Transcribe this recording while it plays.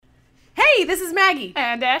Hey, this is Maggie.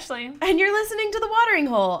 And Ashley. And you're listening to The Watering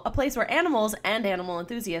Hole, a place where animals and animal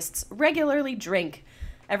enthusiasts regularly drink.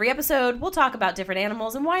 Every episode, we'll talk about different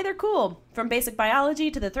animals and why they're cool, from basic biology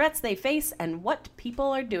to the threats they face and what people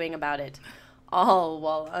are doing about it. All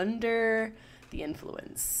while under the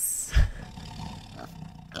influence.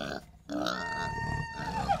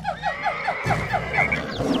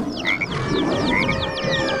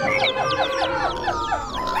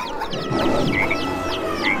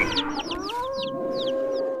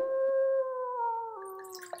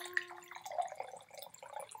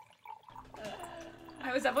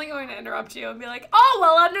 I was definitely going to interrupt you and be like, oh,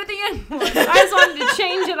 well, under the influence. I just wanted to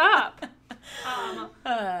change it up.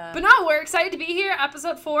 But no, we're excited to be here.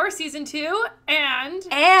 Episode 4, Season 2. And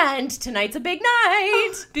tonight's a big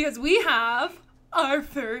night. Because we have our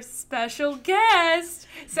first special guest.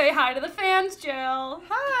 Say hi to the fans, Jill.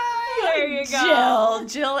 Hi. There you go.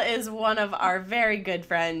 Jill is one of our very good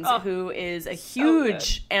friends who is a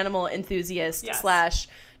huge animal enthusiast slash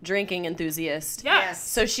drinking enthusiast. Yes.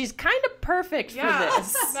 So she's kind of perfect for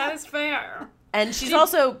this. That is fair. And she's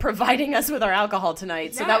also providing us with our alcohol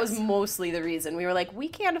tonight, so that was Yes. mostly the reason. We were like, we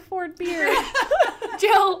can't afford beer.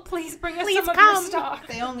 Jill, please bring us some of your stock.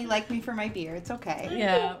 They only like me for my beer. It's okay.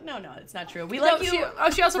 Yeah. No, it's not true. We like you.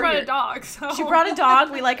 She also for brought your- a dog. So. She brought a dog.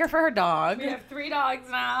 We like her for her dog. We have 3 dogs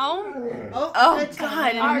now. Oh, good God, time.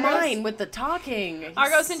 and Argos. mine with the talking.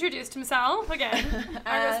 Argos introduced himself again.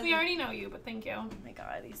 Argos, we already know you, but thank you. Oh, my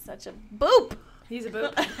God, he's such a boop. He's a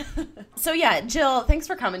boop. So, yeah, Jill, thanks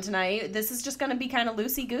for coming tonight. This is just going to be kind of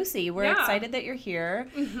loosey-goosey. We're excited that you're here.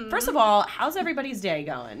 Mm-hmm. First of all, how's everybody's day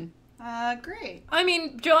going? Great. I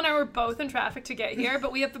mean, Jill and I were both in traffic to get here,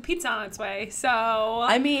 but we have the pizza on its way, so...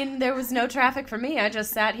 I mean, there was no traffic for me. I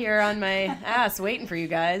just sat here on my ass waiting for you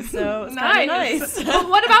guys, so it's kind of nice. Well,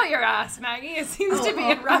 what about your ass, Maggie? It seems to be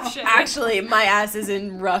in rough shape. Actually, my ass is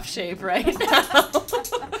in rough shape right now.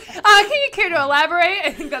 Can you care to elaborate?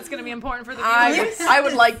 I think that's going to be important for the viewers. I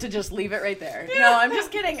would like to just leave it right there. No, I'm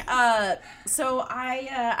just kidding. So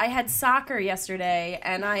I had soccer yesterday,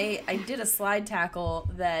 and I did a slide tackle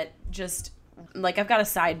that just, like, I've got a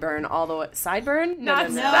sideburn all the way. Sideburn? No.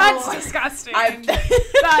 That's disgusting.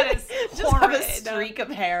 That is just horrid. have a streak of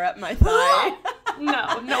hair up my thigh.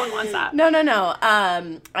 No one wants that. No.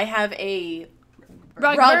 I have a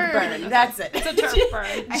Rug burn. That's it. It's a turf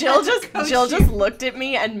burn. Jill just looked at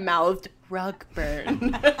me and mouthed rug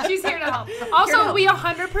burn. She's here to help. Also, we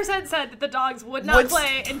 100% said that the dogs would not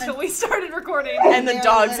play until we started recording. And the They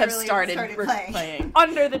dogs have literally started playing. playing.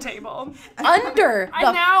 Under the table. Under the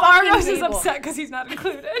And now fucking Argos is table. upset because he's not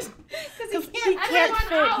included. Because he He can't. can't Everyone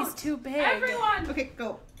fit. out. He's too big. Everyone. Okay,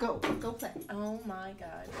 go play. Oh my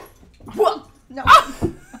God. No.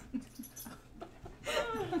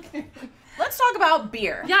 Okay. Let's talk about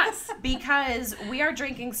beer. Yes. Because we are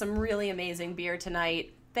drinking some really amazing beer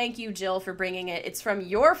tonight. Thank you, Jill, for bringing it. It's from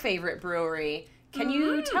your favorite brewery. Can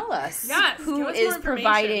you tell us Yes, who give us more is information.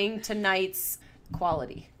 providing tonight's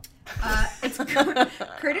quality? It's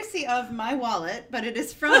courtesy of my wallet, but it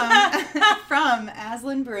is from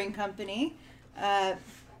Aslan Brewing Company,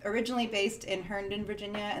 originally based in Herndon,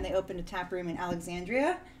 Virginia, and they opened a tap room in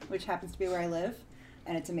Alexandria, which happens to be where I live,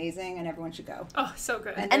 and it's amazing, and everyone should go. Oh, so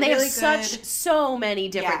good. And And they really have good. so many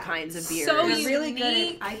different kinds of beers. So They're really good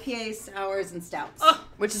unique. at IPAs, sours, and stouts. Oh,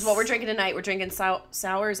 Which is what we're drinking tonight. We're drinking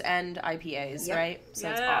sours and IPAs, Yep. right? So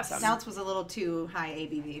it's Yes. awesome. Stouts was a little too high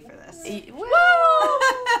ABV for this. Woo!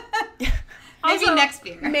 Maybe Also, next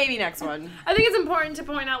beer. Maybe next one. I think it's important to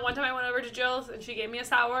point out one time I went over to Jill's and she gave me a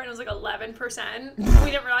sour and it was like 11%.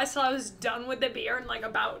 We didn't realize till I was done with the beer and I was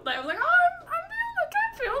like, oh,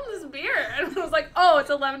 I'm feeling this beer. And I was like, oh,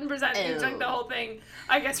 it's 11%. You Ew. drank the whole thing.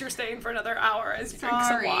 I guess you're staying for another hour as you drink some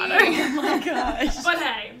Sorry. water. Oh my gosh. But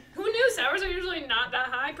hey, who knew sours are usually not that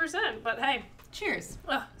high percent? But hey. Cheers.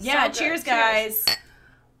 ugh, Yeah, so good. cheers, guys.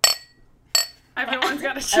 Everyone's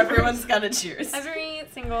got a cheers. Everyone's got a cheers. Every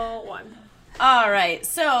single one. All right,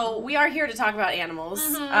 so we are here to talk about animals.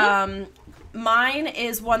 Mine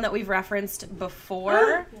is one that we've referenced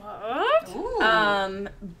before. What? Ooh.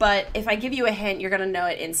 But if I give you a hint, you're gonna know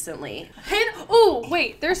it instantly. Oh,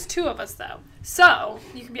 wait, there's 2 of us though. So,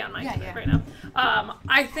 you can be on mic Yeah. right now.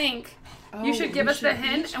 I think you should give us the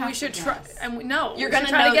hint and we should try You're we gonna should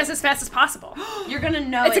try know- to guess as fast as possible. You're gonna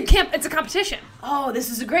know It's it. it's a competition. Oh, this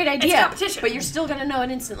is a great idea. It's a competition. But you're still gonna know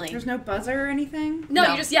it instantly. There's no buzzer or anything? No,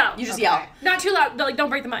 you just yell. You just Okay. yell. Not too loud, like don't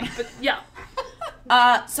break the mic, but yell.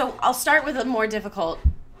 So I'll start with a more difficult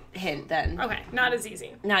hint then. Okay, not as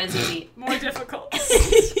easy. Not as easy. More difficult.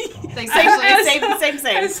 Same.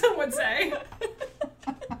 As some would say.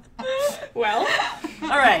 Well, All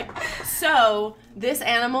right. So this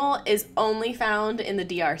animal is only found in the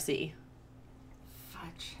DRC.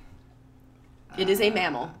 It is a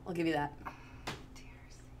mammal. I'll give you that.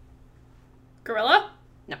 Gorilla?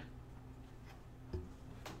 No.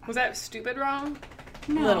 Was that stupid wrong?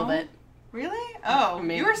 A little bit. Really? Oh,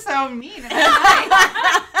 Maybe. you were so mean.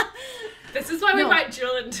 This is why we No. invite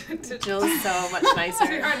Jill into Jill's so much to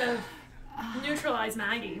nicer. kind of neutralize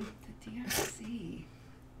Maggie. The DRC.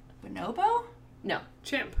 Bonobo? No.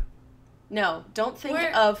 Chimp. No. Don't think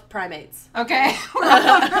Where- of primates. Okay.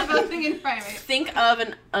 We're both thinking primate. Think of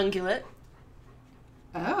an ungulate.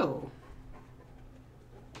 Oh.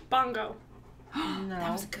 Bongo. No.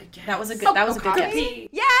 That was a good guess. That was a good guess. Okapi.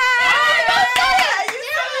 Yeah! You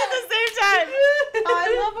said it at the same time.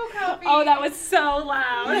 I love Okapi. Oh, that was so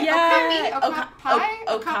loud. Yeah. Okapi?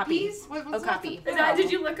 Okapi. Okapis? What's Okapi. Is that,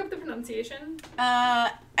 did you look up the pronunciation?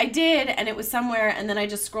 I did, and it was somewhere, and then I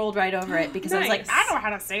just scrolled right over it because I was like, Nice. I know how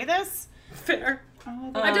to say this. Fair.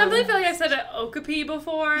 Oh, I definitely feel like I said it Okapi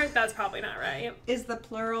before. That's probably not right. Is the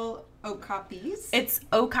plural Okapis? It's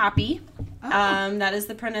Okapi. Oh. That is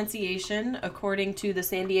the pronunciation according to the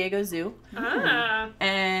San Diego Zoo. Ah.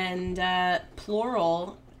 And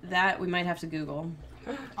plural, that we might have to Google.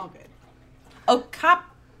 All good.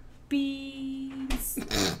 Okapis.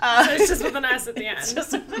 It's just with an S at the end. It's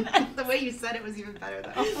just The way you said it was even better,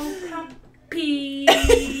 though. Peace.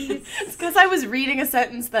 It's because I was reading a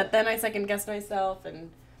sentence that then I second guessed myself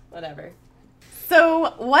and whatever.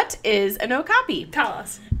 So, what is an okapi? Tell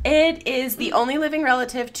us. It is the only living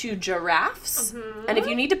relative to giraffes. And if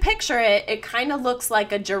you need to picture it, it kind of looks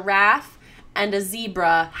like a giraffe and a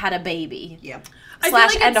zebra had a baby. Yep. I feel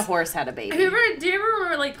Slash like and a it's- horse had a baby. Do you ever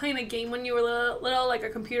remember like playing a game when you were little, like a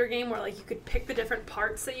computer game where like you could pick the different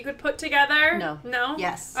parts that you could put together? No. No?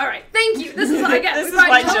 Yes. All right. Thank you. This is what I get. This We is find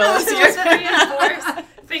why Jill is tools here. to reinforce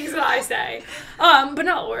things that I say. But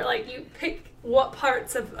no, where like you pick what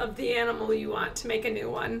parts of the animal you want to make a new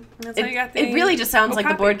one. And that's how you got the It really just sounds like the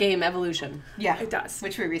Okapi. board game Evolution, Yeah. It does.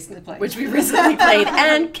 Which we recently played. which we recently played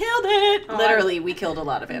and killed it. Oh, Literally, we killed a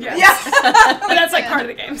lot of animals. Yes. Yeah. But that's like part of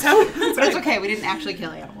the game. So But it's okay. We didn't actually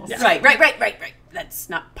kill animals. Yeah. Right. That's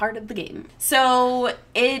not part of the game. So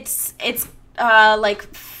it's like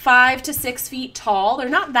 5 to 6 feet tall. They're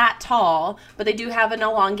not that tall, but they do have an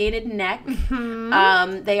elongated neck.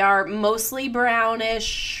 They are mostly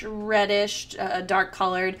brownish, reddish, dark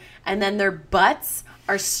colored, and then their butts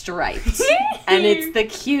are striped. And it's the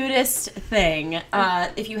cutest thing.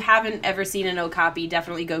 If you haven't ever seen an okapi,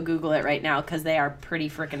 definitely go Google it right now because they are pretty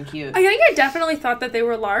freaking cute. I think I definitely thought that they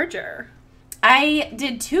were larger. I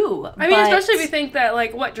did too. I mean, but- especially if you think that,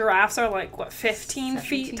 like, what, giraffes are, like, what, 15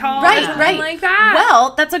 feet 17. tall? Right, or something right. like that?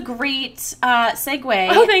 Well, that's a great segue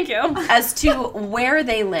Oh, thank you. as to where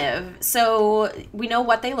they live. So we know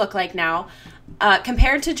what they look like now.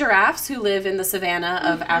 Compared to giraffes who live in the savanna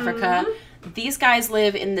of Africa, these guys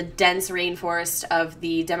live in the dense rainforest of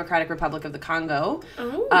the Democratic Republic of the Congo.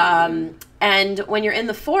 Ooh. And when you're in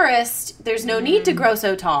the forest, there's no need to grow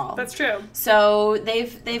so tall. That's true. So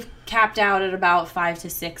they've capped out at about 5 to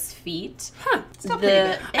 6 feet. Huh. Still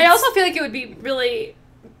pretty big. I also feel like it would be really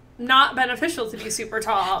not beneficial to be super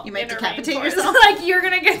tall. You might in a decapitate rainforest. yourself. Like, you're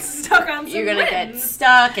going to get stuck on some You're gonna get limbs.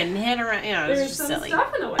 stuck and hit around. You know, it's There's just some silly.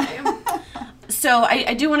 stuff in the way. So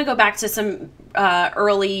I do want to go back to some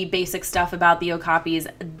early basic stuff about the okapis.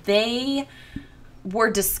 They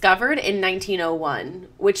were discovered in 1901,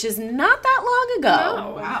 which is not that long ago.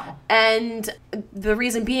 No. Wow. And the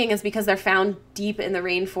reason being is because they're found deep in the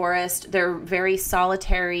rainforest. They're very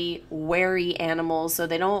solitary, wary animals, so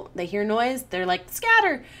they hear noise, they're like,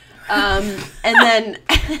 scatter. And then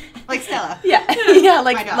Like Stella. yeah,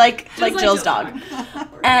 My dog. like like Jill's Jill's dog.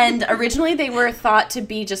 And originally they were thought to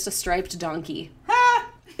be just a striped donkey.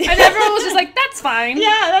 And everyone was just like, that's fine. Yeah,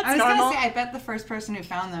 that's I was normal. gonna say, I bet the first person who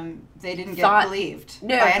found them, they didn't get Thought- believed.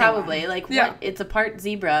 No, by anyone. probably. Like, Yeah. what? It's a part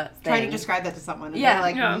zebra thing. Try to describe that to someone. And Yeah. they're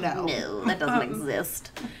like, Yeah. no. No, that doesn't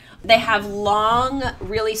exist. They have long,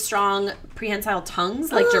 really strong prehensile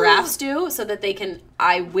tongues like giraffes do, so that they can.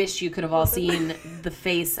 I wish you could have all seen the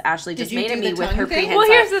face Ashley just you made do of me the with tongue her thing? prehensile. Well,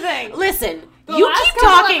 here's the thing. Listen, The you last keep couple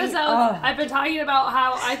talking. episodes, Ugh. I've been talking about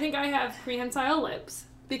how I think I have prehensile lips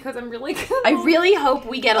because I'm really good. I really hope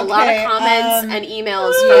we get a lot of Okay, comments and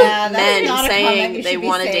emails Yeah, from that's men not a comment saying you they should be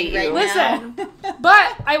want to saying date right you. now. Listen,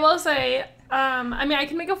 but I will say, I mean, I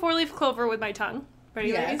can make a 4-leaf clover with my tongue.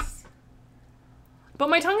 Ready, ladies? Yes. But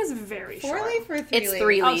my tongue is very 4 short. leaf or 3 It's leaf?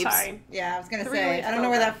 3 Oh, leaves. sorry. Yeah, I was gonna 3 say. leaf I don't know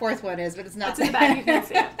where clover. that fourth one is, but it's not. It's in the back. You can't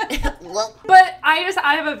see it. Well, But I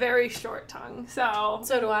have a very short tongue, so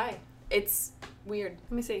so do I. It's weird.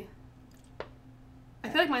 let me see. I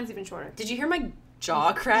feel like mine's even shorter. Did you hear my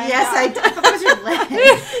jaw crack? Yes, I thought that was your leg.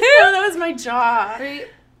 No, that was my jaw. Ready,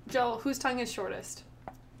 Jill, whose tongue is shortest?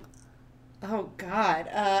 Oh, God.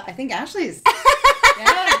 I think Ashley's.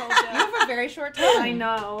 Yeah, you have a very short tongue. I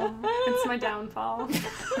know. It's my downfall.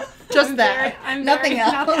 Just that. Nothing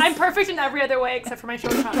else. I'm perfect in every other way except for my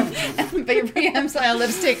short tongue. But your prehensile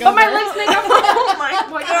lips take But over. my lips make up for it. Oh my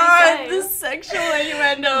What can I god, say? the sexual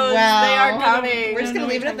innuendos. Wow. They are coming. We're just going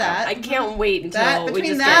to leave it at that. I can't wait until That, we between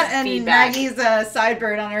just that get and feedback. Maggie's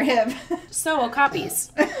sideburn on her hip. So,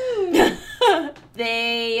 copies.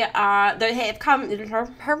 They have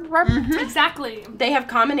Exactly. They have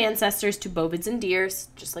common ancestors to bovids and deers,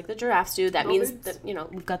 just like the giraffes do. That means Bovids.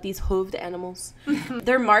 that, we've got these hooved animals.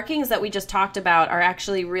 Their markings that we just talked about are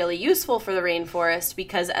actually really useful for the rainforest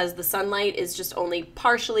because as the sunlight is just only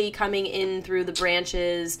partially coming in through the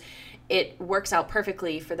branches, it works out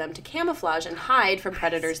perfectly for them to camouflage and hide from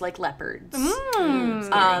predators like leopards.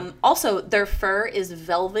 Also, their fur is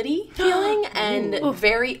velvety feeling and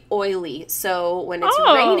very oily. So when it's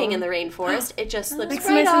raining in the rainforest, it just slips It's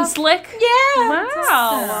right nice and off. slick. Yeah.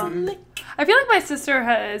 Wow. I feel like my sister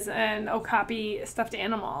has an okapi stuffed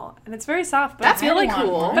animal, and it's very soft. But That's I feel really like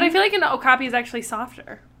cool. But I feel like an okapi is actually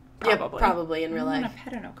softer. Yeah, Probably. probably in real I want life. a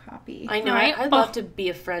pet and a copy. I know. Right? I'd love to be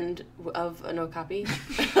a friend of an okapi.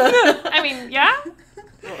 I mean, yeah.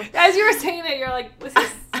 As you were saying it, you're like, was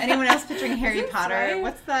this? Anyone else picturing Harry Potter? right?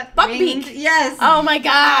 What's that? Buckbeak. winged- Yes. Oh my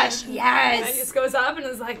gosh! And it Yes. just goes up and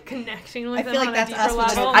is like connecting with I them feel like on that's a us deeper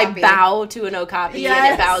with an level. okapi. I bow to an okapi and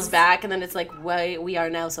Yes. it bows back, and then it's like, we are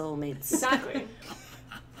now soulmates. Exactly.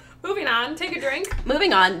 Moving on, take a drink.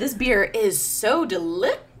 Moving on. This beer is so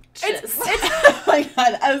delicious. It's Oh my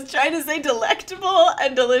god! I was trying to say delectable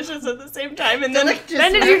and delicious at the same time, and then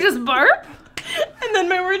then did you just burp? and then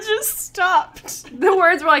my words just stopped. The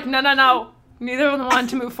words were like, no. Neither of them wanted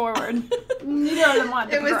to move forward. Neither of them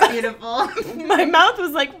wanted to It was progress. beautiful. My mouth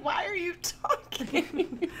was like, "Why are you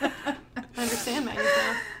talking?" I understand, Maggie.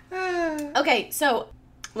 Now. Okay, so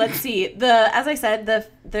let's see. As I said,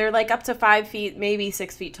 they're like up to 5 feet, maybe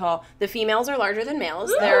 6 feet tall. The females are larger than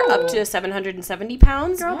males. They're up to 770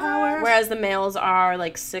 pounds. Girl power. Whereas the males are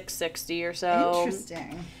like 660 or so.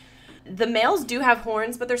 Interesting. The males do have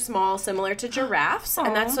horns, but they're small, similar to giraffes,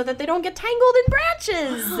 and that's Aw. so that they don't get tangled in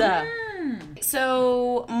branches.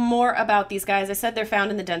 So, more about these guys. I said they're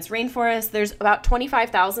found in the dense rainforest. There's about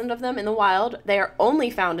 25,000 of them in the wild. They are only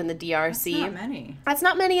found in the DRC. Not many. That's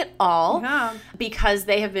not many at all. Yeah. Because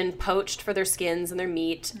they have been poached for their skins and their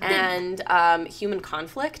meat, and human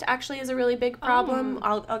conflict actually is a really big problem.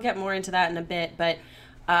 I'll get more into that in a bit, but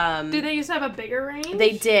Did they used to have a bigger range?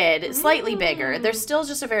 they did slightly bigger. They're still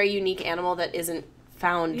just a very unique animal that isn't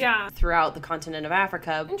found Yeah. throughout the continent of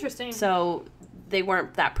Africa. Interesting. So they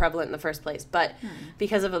weren't that prevalent in the first place, but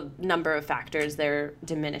because of a number of factors, they're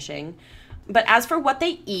diminishing. But as for what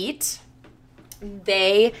they eat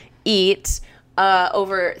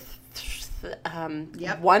over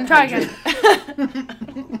 100. Try again.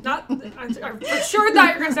 I'm for sure that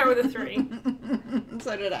you're gonna start with a 3.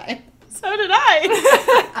 So did I. So did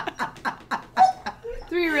I.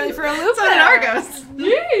 3 really for a loop. So did Argos.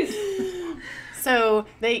 Jeez. So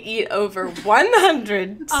they eat over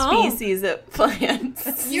 100 Oh. species of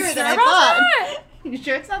plants. Fewer than Sure I about thought. that? You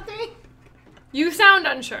sure it's not 3? You sound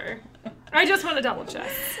unsure. I just want to double check.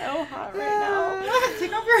 So hot right now.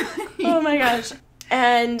 Take off your hoodie. Oh my gosh.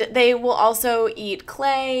 And they will also eat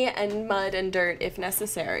clay and mud and dirt if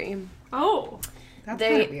necessary. Oh. That's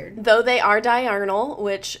kind of weird. Though they are diurnal,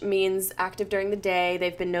 which means active during the day,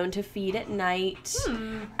 they've been known to feed at night.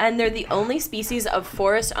 And they're the only species of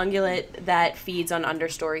forest ungulate that feeds on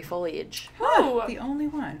understory foliage. Oh. The only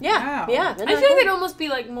one. Yeah, Wow. yeah. I feel like they'd almost be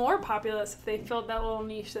like more populous if they filled that little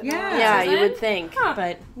niche that no one else Yeah, is you in. would think, Huh.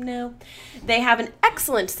 but no. They have an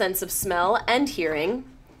excellent sense of smell and hearing.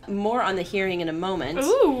 More on the hearing in a moment.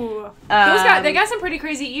 Ooh. They got some pretty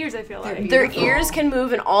crazy ears, I feel like. Their ears can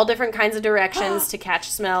move in all different kinds of directions to catch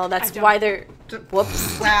smell. That's don't. why they're...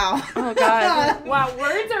 Whoops. Wow. Oh, God. Wow,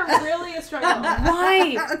 words are really a struggle.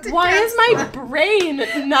 Why? Why is my brain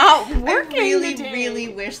not working I really, today? really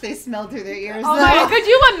wish they smelled through their ears. Oh though. my god, could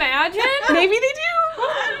you imagine? Maybe they do.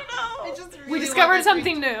 I don't know. I just We really discovered want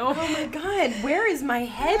something new. Oh my God, where is my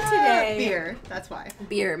head today? Beer. That's why.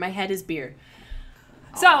 Beer. My head is beer.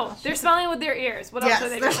 So, they're smelling with their ears. What else Yes. are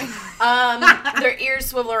they doing? Their ears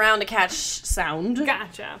swivel around to catch sound.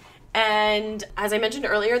 Gotcha. And as I mentioned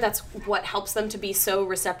earlier, that's what helps them to be so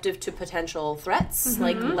receptive to potential threats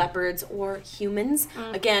like leopards or humans.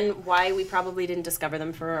 Again, why we probably didn't discover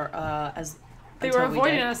them for as They until were we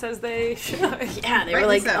avoiding did. us as they should. Yeah, they were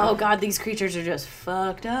Rightly like, so. oh God, these creatures are just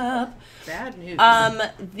fucked up. Bad news.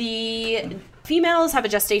 The females have a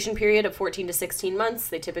gestation period of 14 to 16 months.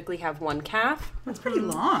 They typically have one calf. That's pretty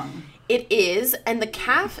long. It is, and the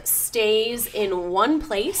calf stays in one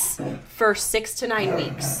place for 6 to 9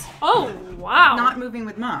 weeks. Oh, wow. Not moving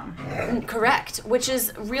with mom. Correct, which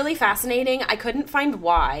is really fascinating. I couldn't find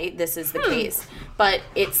why this is the case, but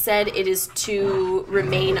it said it is to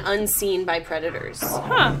remain unseen by predators.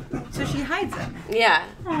 Huh. So she hides him. Yeah.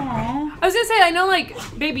 Aww. I was gonna say, I know like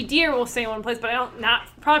baby deer will stay in one place, but I don't, not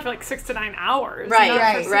probably for like 6 to 9 hours. Right, not for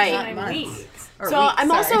right, 6 to right. 9 Months. weeks. Or So weeks, I'm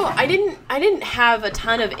sorry. also I didn't have a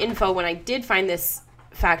ton of info when I did find this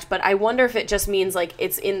fact, but I wonder if it just means like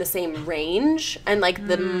it's in the same range and like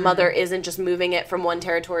the mother isn't just moving it from one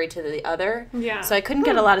territory to the other. Yeah. So I couldn't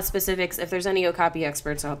get a lot of specifics. If there's any Okapi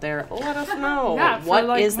experts out there, let us know. Yeah, for, What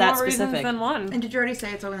like, is that more reasons specific? than one. And did you already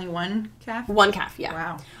say it's only one calf? One calf, yeah.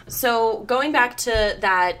 Wow. So going back to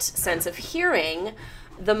that sense of hearing,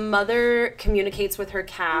 the mother communicates with her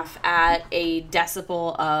calf at a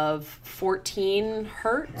decibel of 14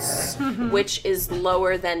 hertz, which is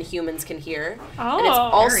lower than humans can hear. Oh, and it's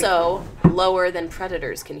very also lower than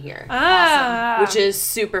predators can hear, which is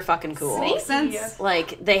super fucking cool. Makes sense.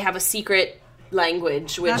 Like, they have a secret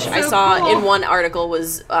language, which That's I so saw cool. in one article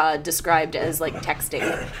was described as, like, texting.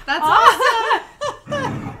 That's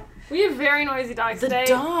awesome. We have very noisy dogs The today.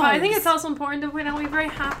 But I think dogs. it's also important to point out we have very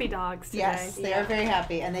happy dogs today. Yes, they are very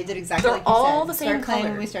happy, and they did exactly They're like you all said. the same Start playing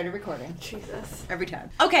color. when we started recording. Jesus. Every time.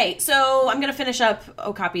 Okay, so I'm going to finish up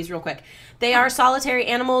okapis real quick. They are solitary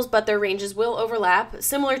animals, but their ranges will overlap.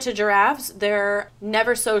 Similar to giraffes, they're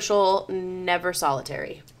never social, never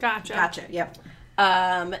solitary. Gotcha. Gotcha. Yep.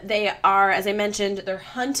 They are, as I mentioned, they're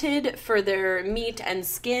hunted for their meat and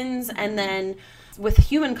skins, and then with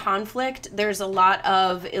human conflict, there's a lot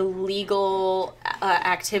of illegal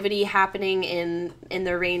activity happening in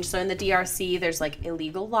their range. So in the DRC, there's like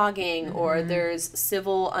illegal logging or there's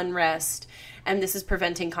civil unrest, and this is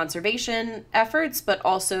preventing conservation efforts, but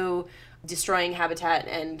also destroying habitat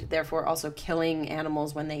and therefore also killing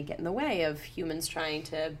animals when they get in the way of humans trying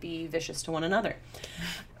to be vicious to one another.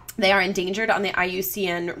 They are endangered on the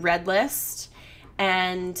IUCN Red List,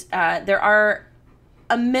 and there are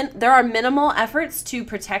minimal efforts to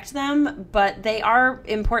protect them, but they are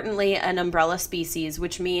importantly an umbrella species,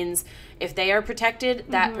 which means if they are protected,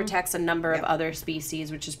 that protects a number of other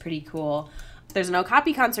species, which is pretty cool. There's an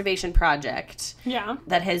Okapi conservation project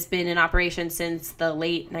that has been in operation since the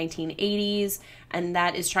late 1980s, and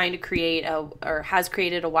that is trying to create has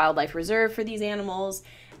created a wildlife reserve for these animals,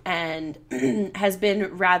 and has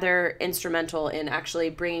been rather instrumental in actually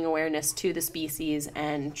bringing awareness to the species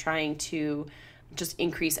and trying to just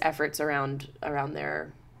increase efforts around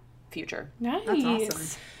their future. Nice. That's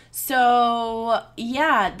awesome. So,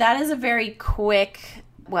 yeah, that is a very quick,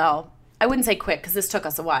 well, I wouldn't say quick because this took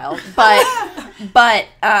us a while, but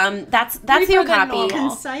that's the Briefer than Okapi. normal.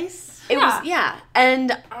 Concise. It was,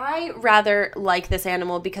 and I rather like this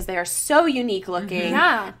animal because they are so unique looking,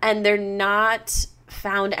 and they're not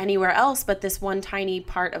found anywhere else but this one tiny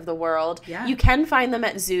part of the world. Yeah. You can find them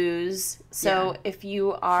at zoos, so if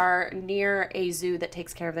you are near a zoo that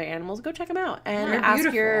takes care of their animals, go check them out and They're ask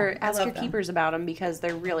beautiful. your I love them. keepers about them because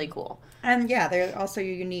they're really cool. And yeah, they're also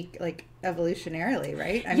unique, like evolutionarily,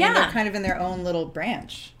 right? I mean, Yeah. they're kind of in their own little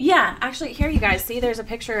branch. Yeah, actually, here you guys see there's a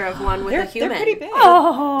picture of one with a human. They're pretty big.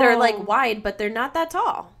 Oh. They're like wide, but they're not that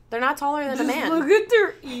tall. They're not taller than a man. Look at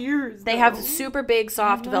their ears. They have super big,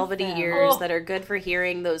 soft, love velvety them. ears Oh. that are good for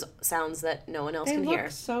hearing those sounds that no one else They can look hear.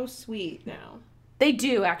 so sweet. No. They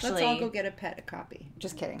do, Let's actually. all go get a pet copy.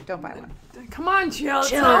 Just kidding. Don't buy one. Come on, Jill. That's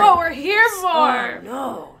Jill. not what we're here for. Oh,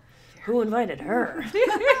 no. Who invited her?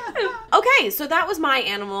 Okay, so that was my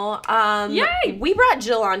animal. Yay! We brought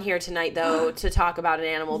Jill on here tonight, though, to talk about an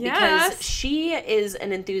animal Yes. because she is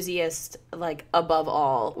an enthusiast, like, above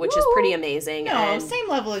all, which is pretty amazing. No, and same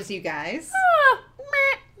level as you guys. Ah,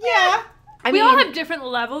 Yeah. I we mean, all have different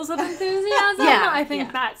levels of enthusiasm. Yeah, I think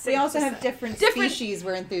yeah. that's We safe also to have say. different Different- species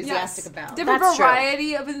we're enthusiastic about. Different That's true.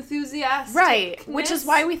 variety of enthusiasm. right, which is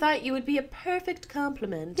why we thought you would be a perfect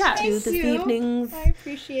complement Yeah. to Thank this you. evening's I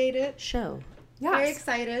appreciate it. show. Very Yes.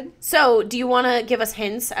 excited. So, do you want to give us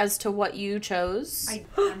hints as to what you chose?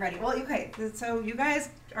 I'm ready. Well, okay. So you guys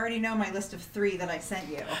already know my list of 3 that I sent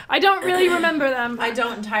you. I don't really remember them. I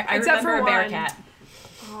don't entirely. I Except remember for a one. bearcat.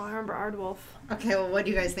 Oh, I remember Aardwolf. Okay. Well, what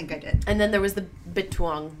do you guys think I did? And then there was the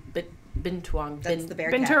Bintwang. Bintwang. That's the bear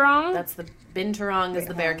cat. Binturong? That's the Binturong is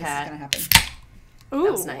the bear This is gonna cat. happen. Ooh.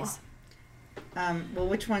 That was nice. Well,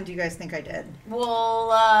 which one do you guys think I did? Well,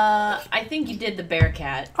 I think you did the bear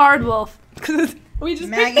cat. Aardwolf. We just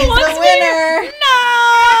Maggie's picked the the ones winner. No!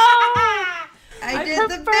 I did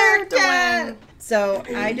the prefer bear to cat. win. So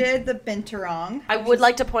I did the binturong. I would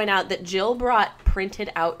like to point out that Jill brought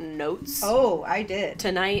printed out notes Oh, I did.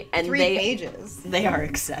 tonight, and 3 pages. they are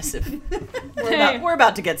excessive. We're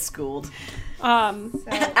about to get schooled. So,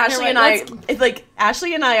 Ashley wait,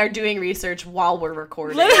 Ashley and I are doing research while we're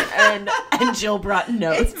recording, and Jill brought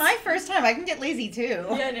notes. it's my first time. I can get lazy too.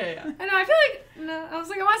 Yeah. I know. I feel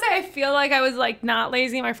like I want to say I feel like I was like not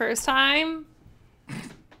lazy my first time. But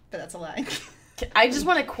that's a lie. I just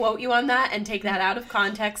want to quote you on that and take that out of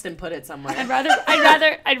context and put it somewhere. I'd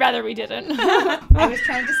rather we didn't. I was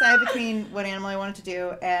trying to decide between what animal I wanted to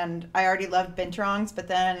do, and I already loved binturongs, but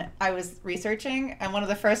then I was researching, and one of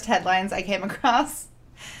the first headlines I came across,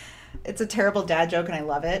 it's a terrible dad joke, and I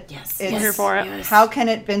love it. Yes. It's, We're here for it. Yes. how can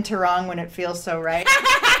it binturong when it feels so right?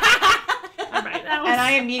 All right, that was, And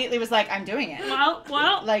I immediately was like, I'm doing it.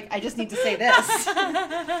 well. Like, I just need to say this.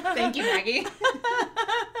 Thank you, Maggie.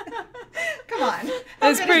 Come on. It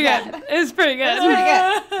was pretty good. It was pretty good.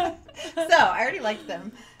 That's pretty good. So, I already liked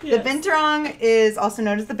them. Yes. The binturong is also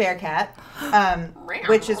known as the bear cat,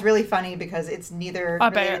 which is really funny because it's neither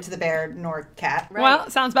A bear. related to the bear nor cat. Right. Well,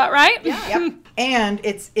 sounds about right. Yep. And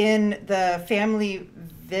it's in the family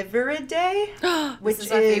Viveridae, which This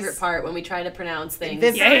is our favorite part when we try to pronounce things.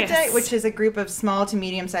 Viveridae, Yes. which is a group of small to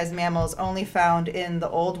medium-sized mammals only found in the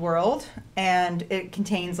Old World, and it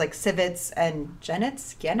contains like civets and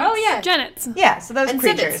genets. Oh, yeah. Jennets. Yeah, so those And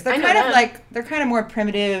creatures. civets, I know They're kind of that. they're kind of more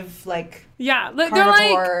primitive, like Yeah, they're like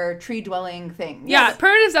carnivore, tree-dwelling things. yeah,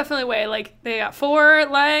 primitive's definitely way. Like they got 4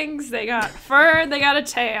 legs, they got fur, they got a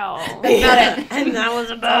tail. That's it. And that was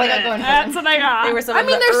about all I got it. going for That's them. what I got. They were some I of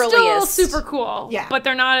mean, the they're earliest. still super cool. Yeah. but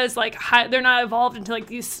they're not as like high. They're not evolved into like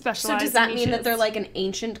these So specialized. does that mean that niches. they're like an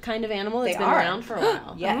ancient kind of animal that's They been are. around for a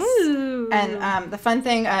while? Yes. Ooh. And the fun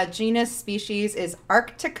thing, genus species is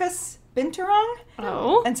Arcticus binturong.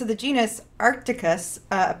 Oh. And so the genus Arcticus,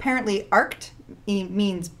 apparently arct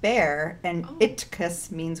means bear, and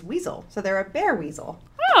Itcus means weasel. So they're a bear weasel.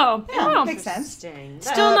 Oh. Yeah, oh. makes sense. Interesting.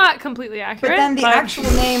 Still not completely accurate. But then the actual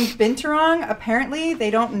name binturong, apparently they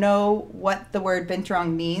don't know what the word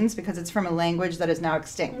binturong means because it's from a language that is now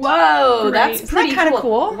extinct. Whoa, Great. that's Isn't that pretty kinda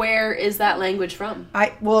cool? Where is that language from?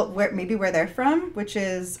 Maybe where they're from, which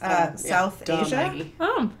is South Duh, Asia, Maggie.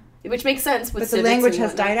 Oh. Which makes sense with but the civics language and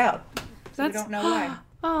has whatnot. died out. So we That's- don't know why.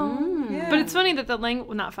 Oh. Yeah. But it's funny that the language,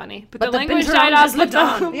 well, not funny, but But the the language binturong died out. has But, lived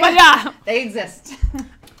on. but yeah. They exist.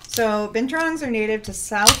 So binturongs are native to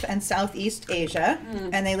South and Southeast Asia,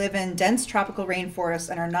 and they live in dense tropical rainforests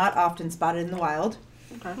and are not often spotted in the wild.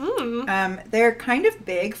 They're kind of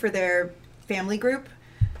big for their family group.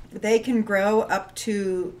 They can grow up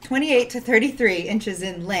to 28 to 33 inches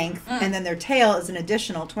in length, and then their tail is an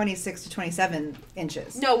additional 26 to 27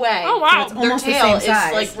 inches No way. Oh, wow. it's Their almost the tail same is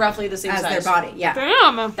size like roughly the same as size. their body. Yeah.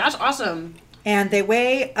 Damn. That's awesome. And they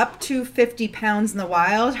weigh up to 50 pounds in the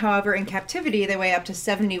wild. However, in captivity, they weigh up to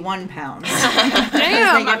 71 pounds. Damn. They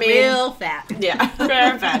get I mean, real fat. Yeah.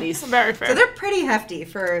 fair. Fatties. Very fair. So they're pretty hefty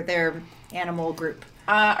for their animal group.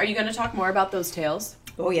 Are you going to talk more about those tails?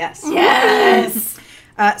 Oh, yes. Yes.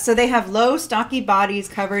 So they have low, stocky bodies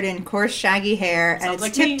covered in coarse, shaggy hair, and Sounds it's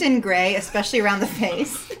like tipped me. in gray, especially around the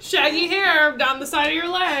face. Shaggy hair down the side of your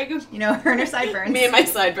leg. You know, her and her sideburns. Me and my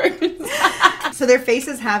sideburns. So their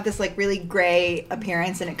faces have this like really gray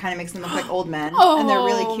appearance, and it kind of makes them look like old men. Oh. And they're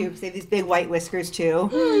really cute 'cause they have these big white whiskers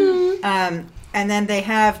too. And then they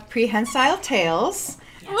have prehensile tails,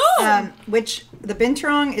 which the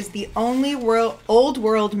binturong is the only old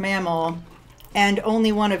world mammal and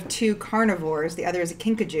only one of 2 carnivores. The other is a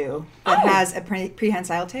kinkajou that has a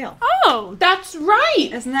prehensile tail. Oh, That's right.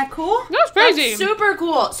 Isn't that cool? that's crazy. That's super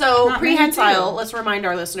cool. So Not many prehensile, do. let's remind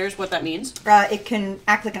our listeners what that means. It can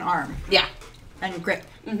act like an arm Yeah. and grip.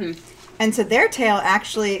 And so their tail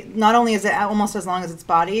actually, not only is it almost as long as its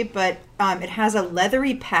body, but it has a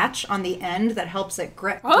leathery patch on the end that helps it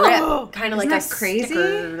grip. Oh. Kind of Isn't like that a crazy?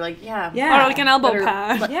 sticker, like Yeah. Or like an elbow Better-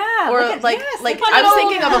 pad. Yeah. Or look at- like yes, like look at I was all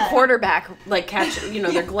thinking of a that. quarterback, like catch,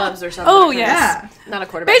 their gloves or something. Oh, Kind of- yes. Not a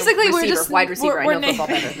quarterback. Basically, a we're receiver, just- wide receiver. we're I know football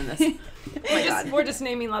better than this. We're just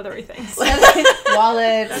naming leathery things.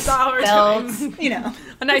 Wallet, That's all we're belts, doing. you know.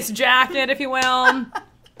 A nice jacket, if you will.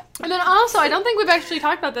 And then also, I don't think we've actually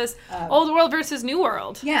talked about this. Old World versus New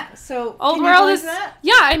World. Yeah, so Old can you World go is into that?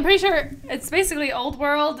 yeah. I'm pretty sure it's basically Old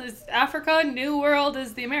World is Africa, New World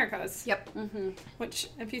is the Americas. Yep. Which,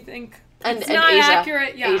 if you think And, it's and not Asia.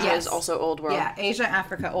 accurate, yeah, Asia Yes. is also old world. Yeah, Asia,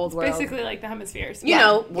 Africa, Old World. basically like the hemispheres. You Yeah.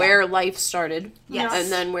 know, where life started. Yes.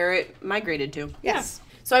 And then where it migrated to. Yes.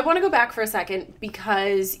 So I want to go back for a second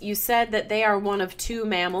because you said that they are one of 2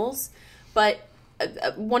 mammals, but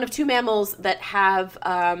one of 2 mammals that have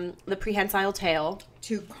the prehensile tail.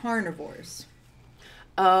 2 carnivores.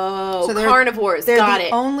 Oh, So carnivores. They're Got the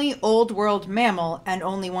it. only old world mammal and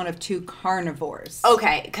only one of 2 carnivores.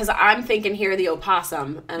 Okay, because I'm thinking here the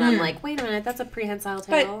opossum, and I'm like, wait a minute, that's a prehensile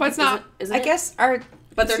tail. But it's not. Isn't I it? guess our...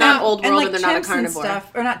 But they're not old world, and they're not a chimps carnivore. And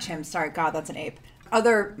stuff, or not chimps, sorry, God, that's an ape.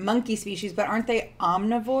 Other monkey species, but aren't they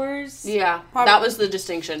omnivores? Yeah, that was the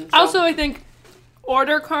distinction. So. Also, I think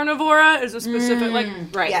order Carnivora is a specific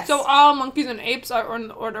right. Yes. So all monkeys and apes are in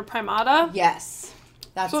the order Primata. Yes.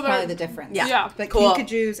 That's So they're- probably the difference. Yeah. But Cool.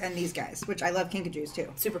 kinkajous and these guys, which I love kinkajous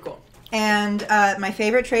too. Super cool. And my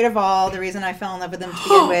favorite trait of all, the reason I fell in love with them to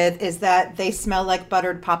begin with, is that they smell like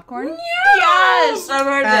buttered popcorn. Yes, I've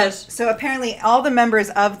heard this. So apparently all the members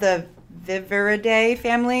of the Viveridae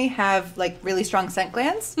family have like really strong scent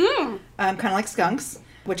glands, kind of like skunks,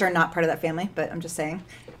 which are not part of that family, but I'm just saying.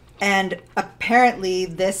 And apparently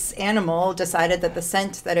this animal decided that the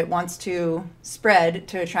scent that it wants to spread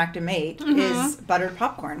to attract a mate is buttered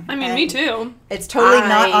popcorn. I mean, And me too. It's totally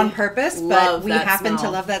not I on purpose, but love we that happen to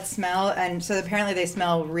smell. love that smell, and so apparently they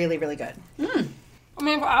smell really, really good. I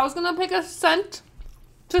mean, if I was gonna pick a scent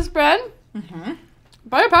to spread,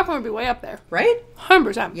 butter popcorn would be way up there. Right?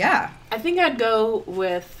 100%. Yeah. I think I'd go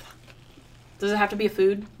with. Does it have to be a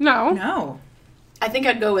food? No. No. I think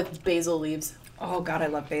I'd go with basil leaves. Oh, God, I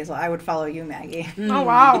love basil. I would follow you, Maggie. Oh,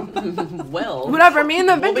 wow. Well, Whatever. Me and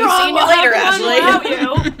the We'll be Victor seeing you will later, have fun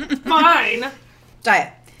Ashley. without you. Fine.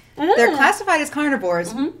 Diet. They're classified as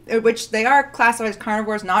carnivores, which they are classified as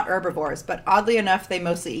carnivores, not herbivores, but oddly enough, they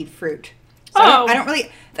mostly eat fruit. So Oh. I don't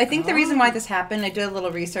really... I think the reason why this happened, I did a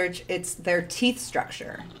little research, it's their teeth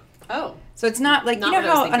structure. Oh, So it's not like, Not you what know I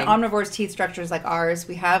was how an thinking. omnivore's teeth structure is like ours?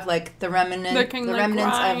 We have like the remnants They of can, the like,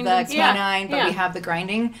 grind canine, and- Yeah, but yeah. we have the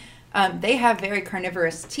grinding. They have very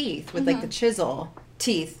carnivorous teeth with like the chisel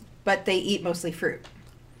teeth, but they eat mostly fruit.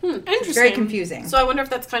 Interesting. It's very confusing. so I wonder if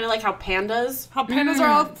that's kind of like how pandas. How pandas are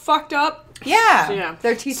all fucked up. Yeah. Yeah.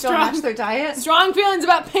 Their teeth don't Strong- match their diet. Strong feelings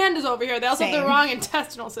about pandas over here. They also have Same. the wrong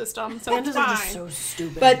intestinal system, so it's Pandas are fine. just so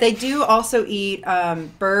stupid. But they do also eat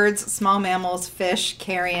birds, small mammals, fish,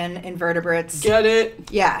 carrion, invertebrates. Get it?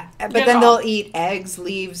 Yeah. But Get then off. they'll eat eggs,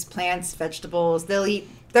 leaves, plants, vegetables.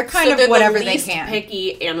 They're kind So of they're whatever the least they can.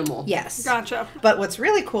 picky animal. Yes. Gotcha. But what's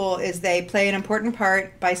really cool is they play an important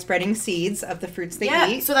part by spreading seeds of the fruits they Yeah.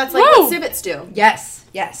 eat. So that's like Woo! what civets do. Yes,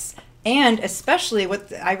 yes. And especially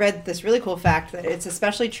I read this really cool fact that it's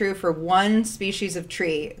especially true for one species of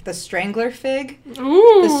tree, the strangler fig.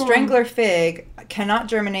 Ooh. The strangler fig cannot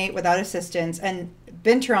germinate without assistance, and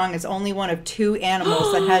binturong is only one of 2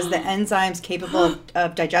 animals that has the enzymes capable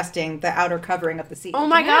of digesting the outer covering of the seed. Oh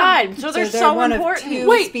my Yeah. god! So they're they're so one important. of 2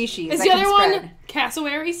 Wait, species is that the can other spread. one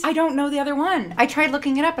cassowaries? I don't know the other one. I tried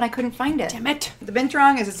looking it up and I couldn't find it. Damn it. The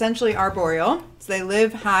binturong is essentially arboreal, so they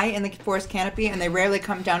live high in the forest canopy and they rarely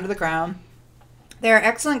come down to the ground. They are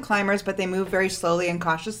excellent climbers, but they move very slowly and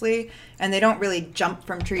cautiously, and they don't really jump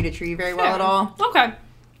from tree to tree very well at all Okay.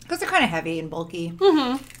 because they're kind of heavy and bulky.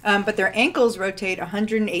 Mm-hmm. But their ankles rotate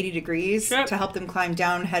 180 degrees Yep. to help them climb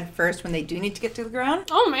down head first when they do need to get to the ground.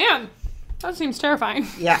 Oh, man. That seems terrifying.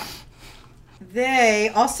 Yeah. They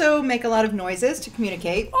also make a lot of noises to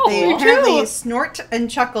communicate. Oh, they me apparently too. snort and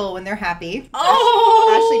chuckle when they're happy.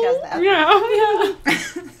 Oh, Ashley does that.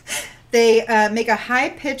 Yeah. They make a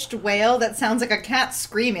high-pitched wail that sounds like a cat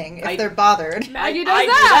screaming if they're bothered. Maggie does I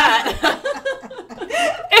that. do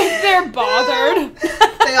that. If they're bothered.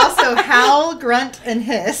 They also howl, grunt, and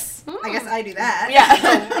hiss. I guess I do that.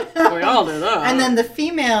 Yeah. We all do that. And then the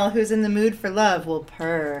female who's in the mood for love will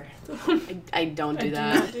purr. I don't do do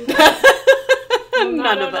that. not do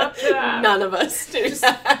None of up us. to that. None of us do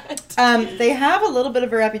that. They have a little bit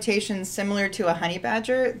of a reputation similar to a honey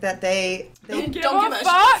badger that they Give Don't a give a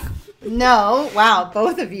fuck. No, wow,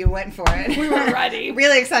 both of you went for it. We were ready.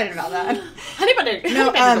 Really excited about that. Honey badger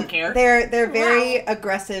No, don't care. they're very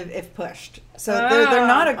aggressive if pushed. So they're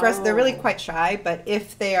not aggressive. They're really quite shy, but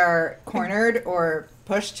if they are cornered or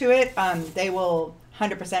pushed to it, they will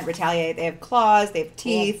 100% retaliate. They have claws, they have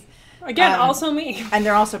teeth, Again, Um, also me. and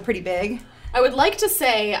they're also pretty big. I would like to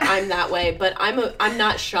say I'm that way, but I'm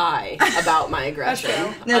not shy about my aggression.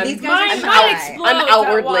 true. No, I'm, these guys Mine are might shy. explode I'm at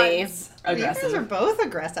outwardly once. You guys are aggressive. both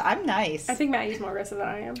aggressive. I'm nice. I think Maggie's more aggressive than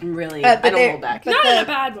I am. Really, But I don't they're- hold back. but Not in the- a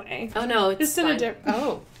bad way. Oh no, it's Just in a fine.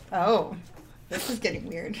 different. Oh, this is getting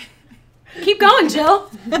weird. Keep going, Jill.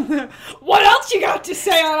 What else you got to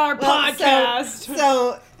say on our Well, podcast?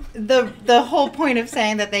 So the whole point of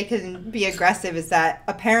saying that they can be aggressive is that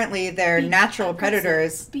apparently their natural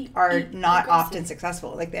predators are not often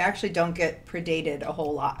successful. Like they actually don't get predated a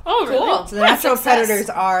whole lot. Oh, really? Cool. So the natural Success. predators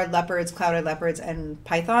are leopards, clouded leopards, and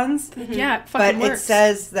pythons. Yeah, it But fucking it works.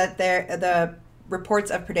 says that the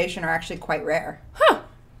reports of predation are actually quite rare. Huh.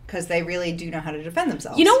 because they really do know how to defend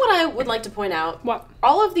themselves. You know what I would like to point out? What?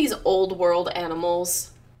 All of these old world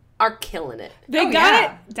animals are killing it. They Oh, got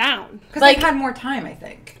yeah. it down. Because like- they've had more time, I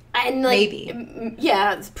think. And like, Maybe.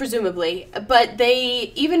 Yeah, presumably. But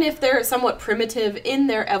they, even if they're somewhat primitive in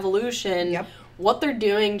their evolution, Yep. what they're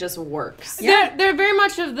doing just works. Yeah. They're very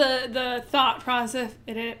much of the thought process.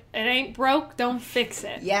 It ain't broke, don't fix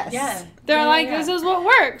it. Yes. Yeah. They're Yeah, like, yeah. this is what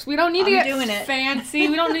works. We don't need to I'm get doing it. fancy.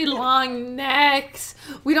 We don't need long necks.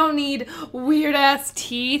 We don't need weird ass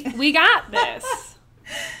teeth. We got this.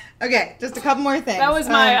 Okay, just a couple more things. That was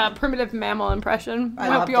my primitive mammal impression. I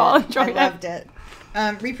hope loved you all it. enjoyed I it. loved it.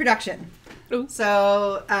 Reproduction. Ooh.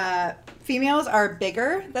 So, females are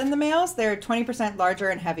bigger than the males. They're 20% larger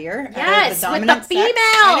and heavier. Yes, They're with the dominant sex. female.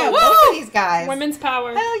 I know, both of these guys. Women's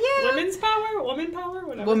power. Hell yeah. Women's power. Woman power.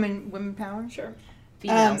 Whatever. Women power. Sure.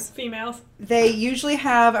 Females. Females. They usually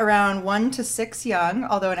have around 1 to 6 young,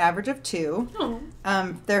 although an average of 2.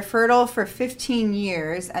 Oh. They're fertile for 15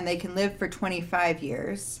 years, and they can live for 25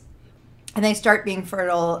 years. And they start being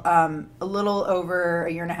fertile a little over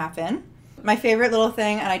a year and a half in. My favorite little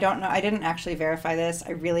thing, and I don't know, I didn't actually verify this.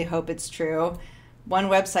 I really hope it's true. One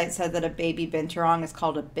website said that a baby binturong is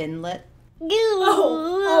called a binlet.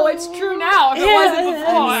 Oh, it's true now. If it wasn't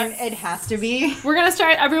before. I mean, it has to be. We're gonna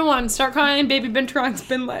start calling baby binturongs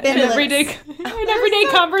binlet. An Binlets. everyday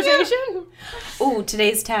conversation. Ooh,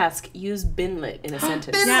 today's task, use binlet in a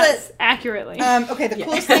sentence. Binlet. Yes, accurately. Okay, the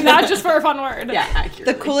coolest thing. Not just for a fun word. Yeah,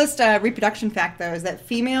 accurately. The coolest reproduction fact, though, is that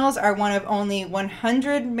females are one of only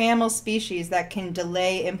 100 mammal species that can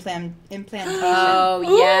delay implantation. Oh,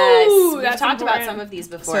 Ooh, yes. We've that's talked about important. some of these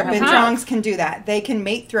So before. binturongs can do that. They can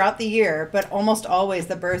mate throughout the year, but almost always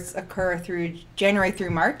the births occur through January through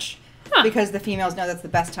March. Huh. Because the females know that's the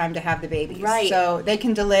best time to have the babies. Right. So they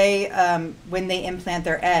can delay when they implant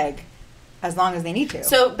their egg as long as they need to.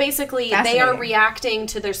 So basically, they are Fascinating. reacting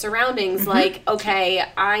to their surroundings like, okay,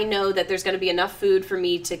 I know that there's going to be enough food for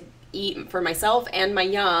me to eat for myself and my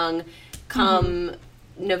young come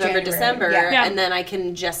November, January, December, yeah. and then I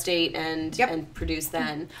can gestate and Yep. and produce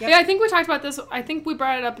then. Yep. Yeah, I think we talked about this. I think we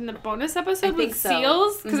brought it up in the bonus episode I think with so.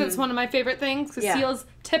 seals because it's one of my favorite things. Because Yeah. seals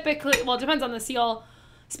typically, well, it depends on the seal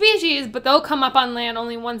species, but they'll come up on land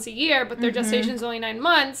only once a year. But their gestation's only 9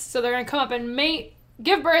 months, so they're gonna come up and mate,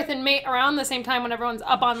 give birth, and mate around the same time when everyone's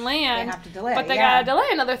up on land. They have to delay, but they yeah. gotta delay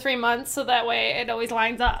another 3 months, so that way it always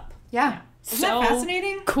lines up. yeah. Isn't So that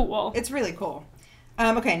fascinating? Cool. It's really cool.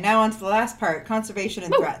 Okay, now on to the last part, conservation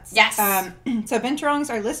and threats. Yes. So binturongs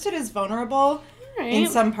are listed as vulnerable in Right.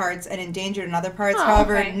 some parts and endangered in other parts. Oh,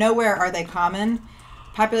 However, okay. nowhere are they common.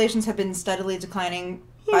 Populations have been steadily declining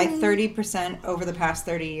by 30% over the past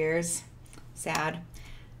 30 years. Sad.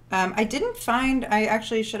 I didn't find, I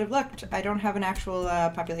actually should have looked. I don't have an actual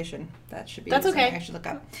population. That should be That's something okay. I should look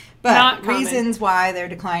up. Not But common. reasons why they're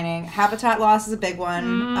declining. Habitat loss is a big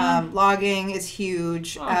one. Logging is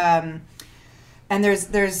huge. And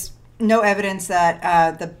there's no evidence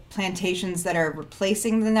that the plantations that are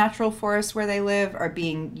replacing the natural forests where they live are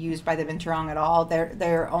being used by the binturong at all.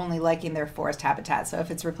 They're only liking their forest habitat. So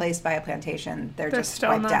if it's replaced by a plantation, they're just still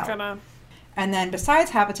wiped not out. gonna. And then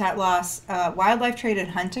besides habitat loss, wildlife trade and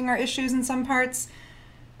hunting are issues in some parts.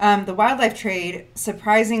 The wildlife trade,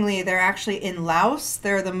 surprisingly, they're actually in Laos.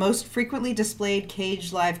 They're the most frequently displayed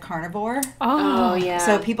caged live carnivore. Oh, yeah.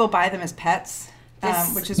 So people buy them as pets,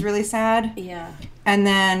 This- which is really sad. yeah. And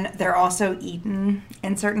then they're also eaten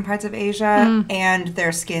in certain parts of Asia, and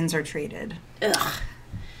their skins are traded. Ugh.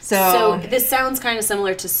 So, So this sounds kind of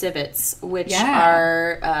similar to civets, which Yeah.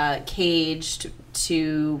 are caged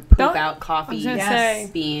to poop Don't- out I coffee, was gonna Yes. say.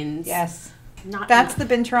 beans. yes, Not that's enough.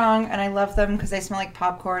 the binturong, and I love them because they smell like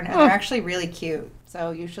popcorn, and they're actually really cute.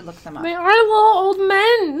 So you should look them up. They are little old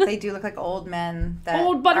men. They do look like old men that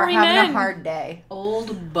Old buttery are having men. a hard day.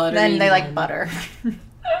 Old butter. Then they like butter.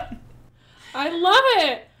 I love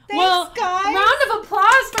it. Well, guys. round of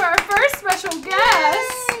applause for our first special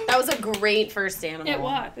guest. That was a great first animal. It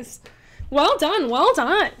was. Well done, well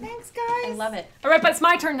done. Thanks, guys. I love it. All right, but it's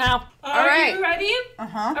my turn now. Are right. you ready?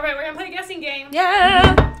 Uh-huh. All right, we're gonna play a guessing game.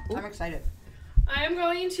 Yeah. I'm excited. I am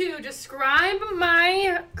going to describe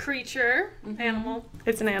my creature, animal.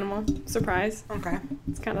 It's an animal. Surprise. Okay.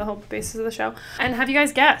 It's kind of the whole basis of the show. And have you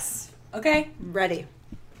guys guess? Okay. Ready.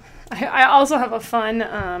 I also have a fun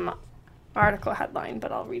article headline,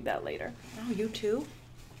 but I'll read that later. Oh, you too?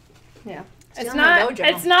 Yeah. Stealing It's my not. mojo.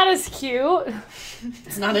 It's not as cute.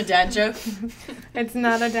 It's not a dad joke. It's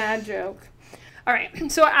not a dad joke. All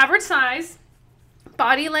right. So average size,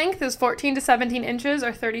 body length is 14 to 17 inches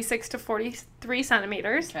or 36 to 43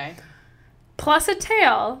 centimeters, Okay. plus a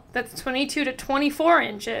tail that's 22 to 24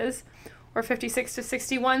 inches, or 56 to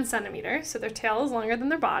 61 centimeters. So their tail is longer than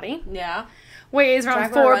their body. Yeah. Weighs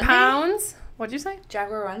around 4 pounds. What'd you say?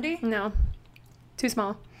 Jaguarundi? No. Too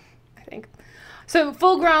small, I think. So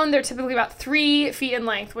full grown, they're typically about 3 feet in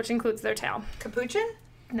length, which includes their tail. Capuchin?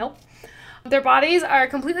 Nope. Their bodies are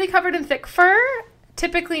completely covered in thick fur,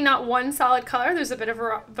 typically not one solid color. There's a bit of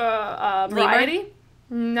a variety.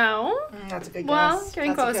 No. That's a good guess. Well,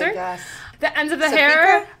 getting That's closer. A good guess. The ends of the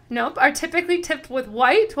hair, nope, are typically tipped with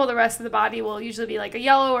white, while the rest of the body will usually be like a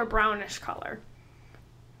yellow or brownish color.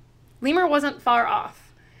 Lemur wasn't far off.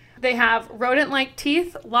 They have rodent-like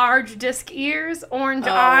teeth, large disc ears, orange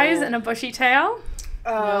eyes, and a bushy tail.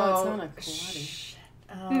 No, it's not a quaddy.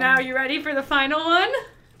 Now you ready for the final one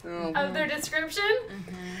of their description?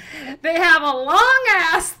 They have a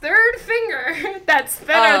long-ass third finger that's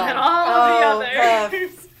thinner than all of the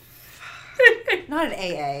others. Not an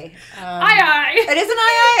AA. Aye. It is an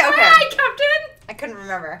AA? Okay. Aye, Captain. I couldn't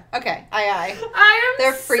remember. Okay, AA. I am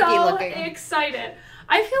They're freaky so looking. excited.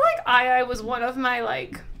 I feel like I was one of my,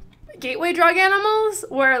 like, gateway drug animals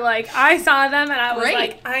where, like, I saw them and I was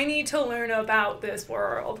like, I need to learn about this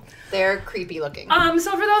world. They're creepy looking.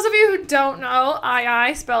 So for those of you who don't know,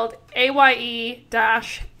 II, spelled AYE-AYE,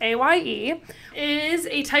 is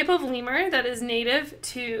a type of lemur that is native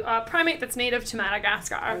to, primate that's native to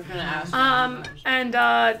Madagascar. And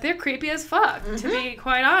they're creepy as fuck, to be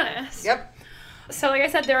quite honest. Yep. So, like I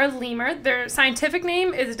said, they're a lemur. Their scientific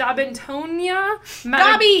name is Dobintonia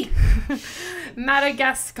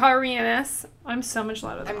madagascarianus. I'm so much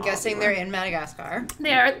louder than I'm guessing they're in Madagascar.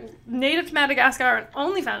 They are native to Madagascar and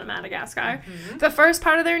only found in Madagascar. The first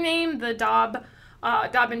part of their name, the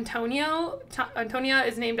Dobintonia,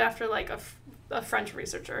 is named after, like, a French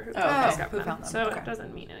researcher who discovered them. found them. So Okay. it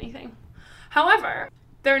doesn't mean anything. However,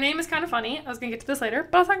 their name is kind of funny. I was going to get to this later,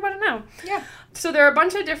 but I'll talk about it now. Yeah. So there are a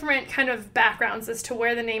bunch of different kind of backgrounds as to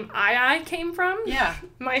where the name II came from. Yeah.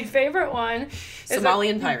 My favorite one is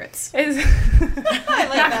Somalian pirates. I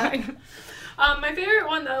like that. My favorite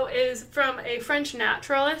one, though, is from a French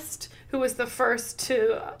naturalist who was the first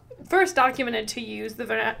documented to use the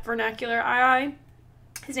vernacular II.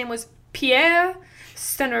 His name was Pierre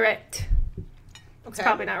Steneret. It's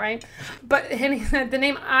probably not right. But he said the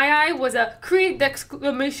name II was a cri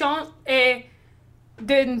d'exclamation et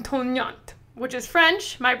d'intonante, which is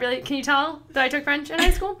French. Can you tell that I took French in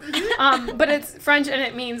high school? But it's French and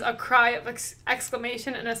it means a cry of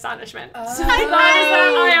exclamation and astonishment. So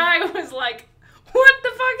that II was like, what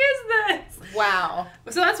the fuck is this? Wow.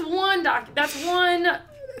 So that's one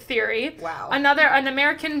theory. Wow. An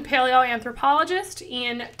American paleoanthropologist,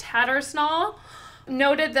 Ian Tattersall,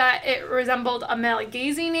 noted that it resembled a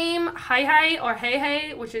Malagasy name, Hai or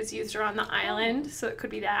Hey, which is used around the island, so it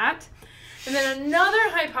could be that. And then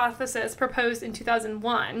another hypothesis proposed in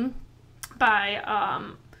 2001 by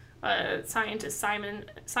scientist Simon.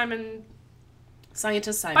 By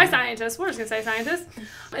scientists, we're just going to say scientists,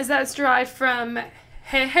 is that it's derived from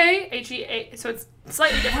Hey, H-E-A, so it's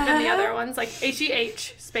slightly different than the other ones, like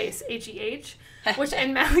H-E-H space H-E-H, which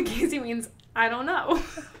in Malagasy means I don't know.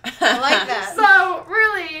 I like that. So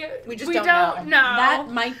really, we don't know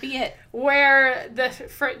That might be it. where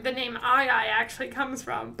the name II actually comes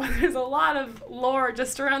from, but there's a lot of lore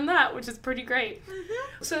just around that, which is pretty great.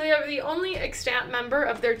 So they are the only extant member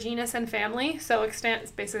of their genus and family. So extant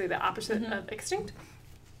is basically the opposite of extinct.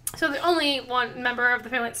 So the only one member of the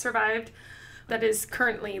family that survived that is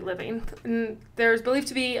currently living. And there's believed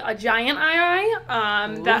to be a giant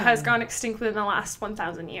II that has gone extinct within the last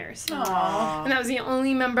 1,000 years. Aww. And that was the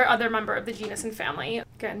only other member of the genus and family.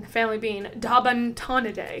 Again, family being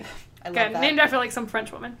Dobintonidae. I love Again, that. named after like some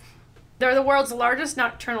French woman. They're the world's largest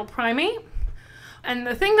nocturnal primate. And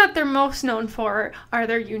the thing that they're most known for are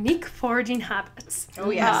their unique foraging habits.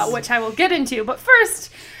 Oh, yes. Which I will get into. But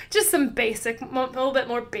first, just some a little bit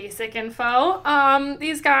more basic info.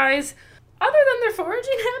 These guys, other than their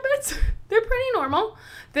foraging habits, they're pretty normal.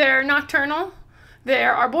 They're nocturnal.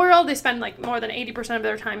 They're arboreal. They spend like more than 80% of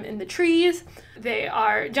their time in the trees. They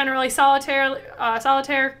are generally solitary.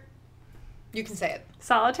 You can say it.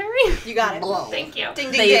 Solitary? You got it. Thank you. Ding,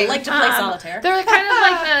 ding, They ding. like to play solitaire. They're kind of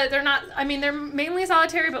like they're not, I mean, they're mainly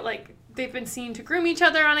solitary, but like they've been seen to groom each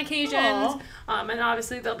other on occasions. And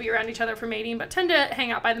obviously they'll be around each other for mating, but tend to hang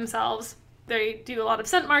out by themselves. They do a lot of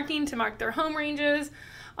scent marking to mark their home ranges.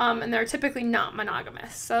 And they're typically not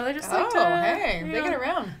monogamous. So they just like to, hey, they get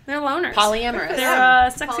around. They're loners. Polyamorous. They're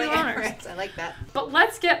sexy loners. I like that. But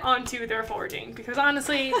let's get onto their foraging, because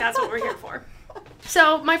honestly, that's what we're here for.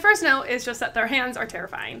 So my first note is just that their hands are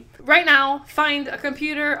terrifying. Right now, find a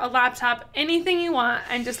computer, a laptop, anything you want,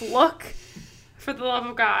 and just look, for the love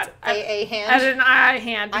of God, A hand? at an eye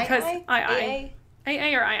hand, because I.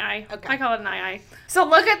 AA or II. Okay. I call it an II. So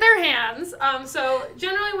look at their hands. So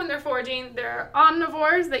generally when they're foraging, they're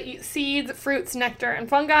omnivores. They eat seeds, fruits, nectar, and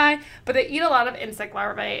fungi, but they eat a lot of insect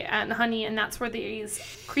larvae and honey, and that's where these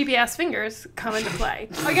creepy-ass fingers come into play.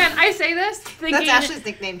 Again, I say this thinking... That's Ashley's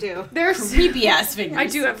nickname, too. They're Creepy ass fingers. I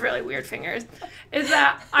do have really weird fingers. Is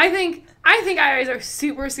that I think IIs are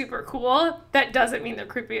super, super cool. That doesn't mean they're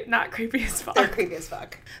creepy, not creepy as fuck. They're creepy as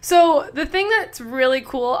fuck. So the thing that's really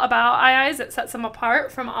cool about IIs that sets them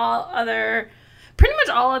apart from pretty much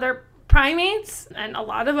all other primates and a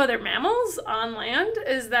lot of other mammals on land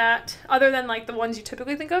is that, other than like the ones you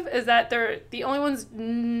typically think of, is that they're the only ones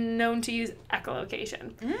known to use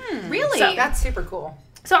echolocation. Really? So That's super cool.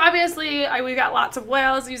 So obviously, we got lots of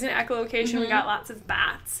whales using echolocation. We got lots of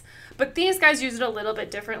bats. But these guys use it a little bit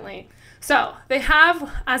differently. So they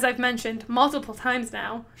have, as I've mentioned multiple times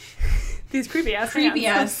now, these creepy-ass hands.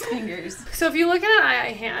 Creepy-ass fingers. So if you look at an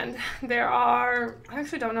II hand, there are, I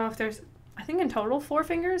actually don't know if there's, I think in total 4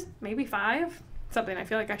 fingers, maybe 5. Something I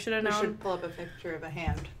feel like I should have We known. should pull up a picture of a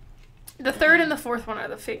hand. The third and the fourth one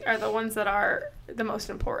are the ones that are the most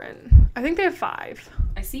important. I think they have 5.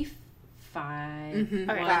 I see 5. Mhm.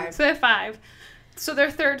 Okay, 5. so they have 5. So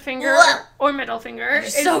their third finger or middle finger They're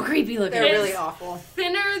is so creepy looking. They're It's- really awful.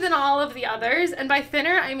 thinner than all of the others, and by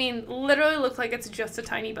thinner I mean literally look like it's just a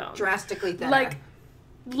tiny bone. Drastically thinner.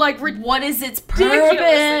 What is its ridiculously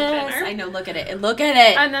purpose? thinner. I know, look at it. Look at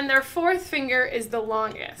it. And then their fourth finger is the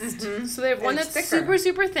longest. Mhm. So they have one It's that's thicker. super,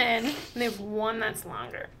 super thin, and they have one that's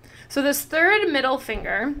longer. So this third middle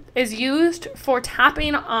finger is used for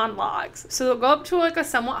tapping on logs. So they'll go up to like a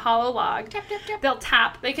somewhat hollow log. Tap, tap, tap. They'll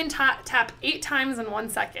tap. They can tap 8 times in 1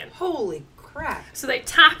 second. Holy crap. So they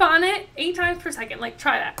tap on it 8 times per second. Like,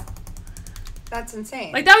 try that. That's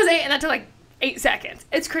insane. Like, that was 8, and that took like 8 seconds.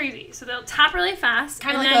 It's crazy. So they'll tap really fast.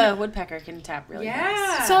 Kind of and like then- a woodpecker can tap really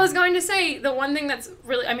Yeah. fast. So I was going to say, the one thing that's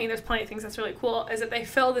really, I mean, there's plenty of things that's really cool, is that they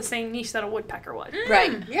fill the same niche that a woodpecker would.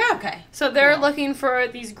 Right. Yeah. Okay. So they're Cool. looking for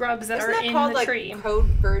these grubs that Isn't are that in called the like tree.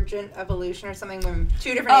 convergent evolution or something when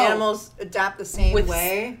 2 different Oh. animals adapt the same With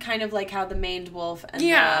way? kind of like how the maned wolf and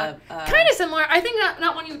Yeah, the kind of similar. I think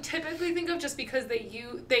not one you typically think of, just because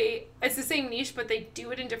it's the same niche, but they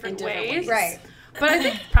do it in different ways. Right. But I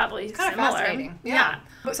think probably It's kinda similar. fascinating. Yeah.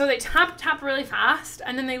 So they tap really fast,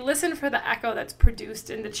 and then they listen for the echo that's produced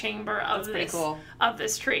in the chamber of That's pretty cool. of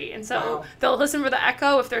this tree. And so Wow. they'll listen for the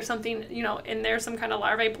echo. If there's something in there, some kind of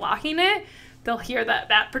larvae blocking it, they'll hear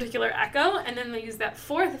that particular echo, and then they use that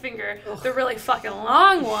fourth finger, the really fucking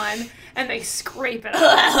long one, and they scrape it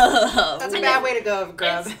out. That's a bad way to go of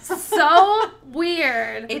grub. It's so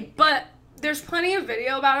weird. But there's plenty of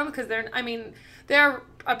video about them, because they're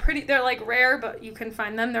like rare, but you can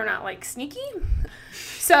find them. They're not like sneaky.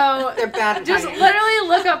 So They're bad at just hiding. literally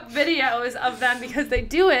look up videos of them, because they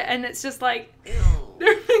do it, and it's just like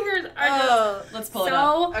their fingers are just Let's pull it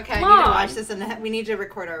up. so Okay, I long. need to watch this, and we need to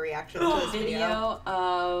record our reaction to this video. Video of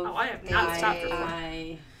Oh, I have not stopped I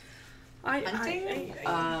recording. Hunting?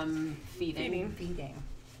 feeding. Feeding.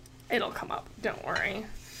 It'll come up. Don't worry.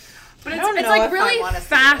 But I it's don't it's know like if I really wanna see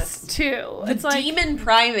fast too. The It's like demon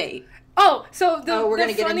primate. oh, so the We're the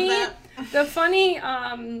gonna get into funny that? the funny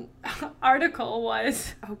article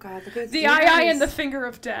was Oh god, look at the ears. eye and the finger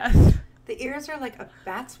of death. The ears are like a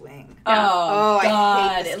bat's wing. Yeah. Oh, Oh, I hate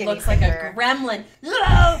God. the It skinny looks like finger. a gremlin.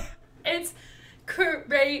 It's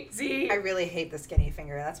crazy. I really hate the skinny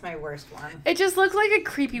finger. That's my worst one. It just looks like a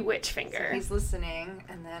creepy witch So finger. he's listening,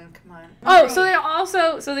 and then come on. Oh,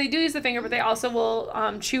 so they do use the finger, but they also will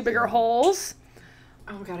chew bigger holes.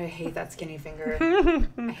 Oh god, I hate that skinny finger.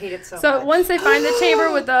 I hate it so much. So once they find the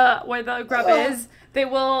chamber with where the grub is, they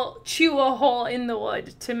will chew a hole in the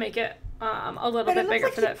wood to make it a little But bit it bigger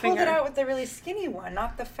looks for like that he pulled it finger. out with the really skinny one,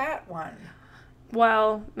 not the fat one.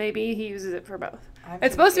 Well, maybe he uses it for both. I'm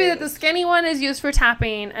It's supposed to be that the confused. skinny one is used for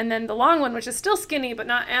tapping, and then the long one, which is still skinny but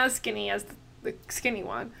not as skinny as the skinny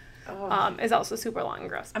one, Oh. is also super long and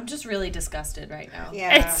gross. I'm just really disgusted right now.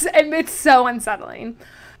 Yeah. It's so unsettling.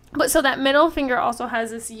 But so that middle finger also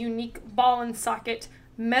has this unique ball and socket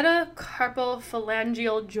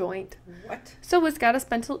metacarpophalangeal joint. What? So it's got a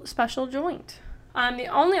special joint. The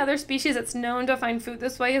only other species that's known to find food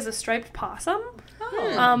this way is a striped possum.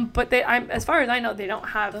 Oh. But as far as I know, they don't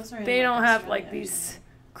have Those are in, they like, don't have Australia like or these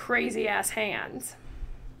crazy ass hands.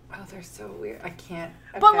 Oh, they're so weird. I can't.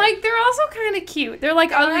 But Okay. like they're also kind of cute. They're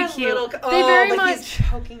like ugly They're cute. little- They very but much. He's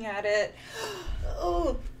poking at it.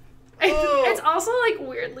 Oh. It's also like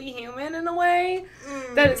weirdly human in a way.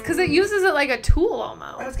 That it's because it uses it like a tool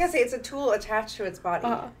almost. I was gonna say it's a tool attached to its body.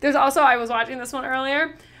 There's also, I was watching this one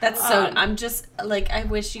earlier. That's so. I'm just like, I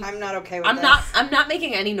wish you. I'm not okay with I'm this. I'm not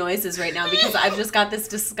making any noises right now because I've just got this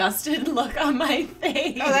disgusted look on my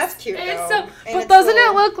face. Oh, that's cute. It's though. so, And but it's doesn't it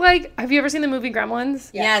little- look like? Have you ever seen the movie Gremlins?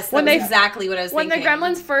 Yes, When that was they- exactly what I was When thinking. the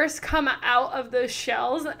Gremlins first come out of the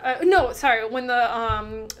shells, when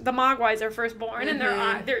the Mogwais are first born and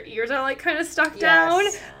their ears are like kind of stuck down.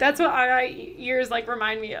 That's what ears like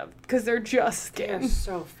remind me of because they're just They're skin.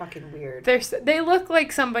 so fucking weird. They look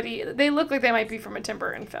like somebody. They look like they might be from a Tim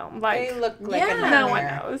Burton film. Like They look like Yeah. a no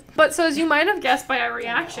nightmare. one knows. But so as you might have guessed by our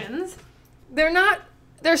reactions, they're not.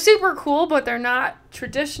 They're super cool, but they're not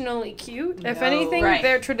traditionally cute. If No. anything, Right.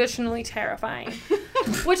 they're traditionally terrifying,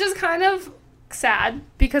 which is kind of sad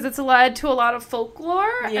because it's led to a lot of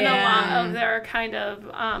folklore and a lot of their kind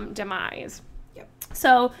of demise. Yep.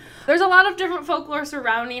 So there's a lot of different folklore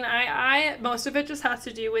surrounding I. Most of it just has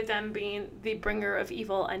to do with them being the bringer of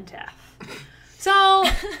evil and death. So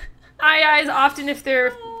I often, if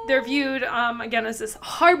they're viewed again as this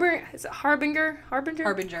harbinger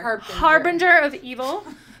of evil.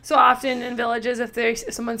 So often in villages,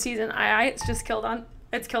 if someone sees an it's just killed on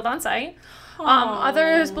sight.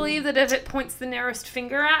 Others believe that if it points the nearest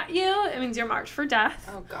finger at you, it means you're marked for death.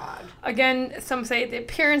 Oh God. Again, some say the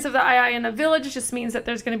appearance of the in a village just means that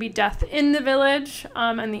there's going to be death in the village,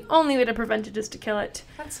 and the only way to prevent it is to kill it.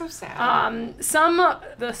 That's so sad.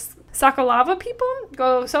 The Sakalava people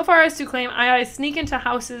go so far as to claim sneak into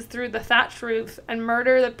houses through the thatched roof and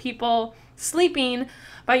murder the people sleeping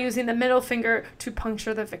by using the middle finger to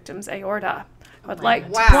puncture the victim's aorta. I would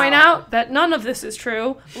like to point out that none of this is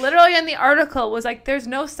true. Literally in the article was like, there's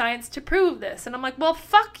no science to prove this. And I'm like, well,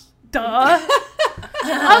 fuck, duh.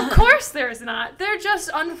 Of course there's not. They're just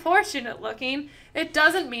unfortunate looking. It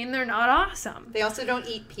doesn't mean they're not awesome. They also don't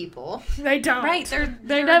eat people. They don't. Right,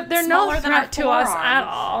 They're no smaller than threat our to us forearm. at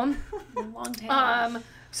all. Long tail.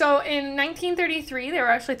 So in 1933, they were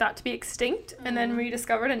actually thought to be extinct and then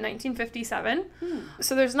rediscovered in 1957.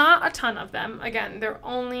 So there's not a ton of them. Again, they're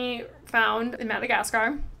only found in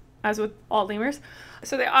Madagascar, as with all lemurs.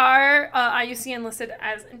 So they are IUCN listed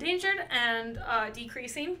as endangered and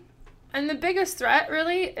decreasing. And the biggest threat,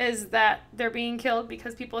 really, is that they're being killed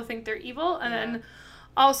because people think they're evil, and then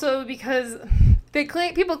also because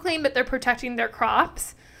people claim that they're protecting their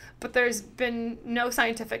crops, but there's been no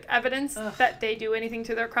scientific evidence that they do anything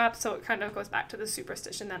to their crops, so it kind of goes back to the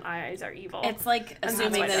superstition that eyes are evil. It's like And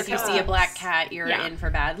assuming that's why that if you they're see a cats. black cat, you're Yeah. in for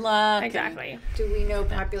bad luck. Exactly. Do we know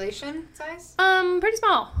population size? Pretty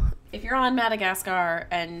small. If you're on Madagascar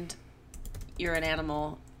and you're an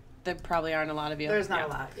animal, there probably aren't a lot of you. There's not a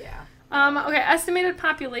lot. Yeah. Okay, estimated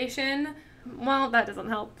population. Well, that doesn't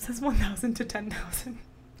help. It says 1,000 to 10,000.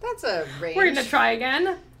 That's a range. We're gonna try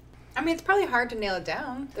again. I mean, it's probably hard to nail it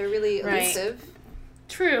down. They're really Right. elusive.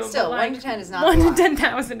 True. Still, but 1 to 10 is not 1 a to lot.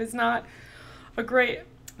 10,000 is not a great.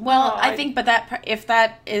 Well, Oh, I think, but if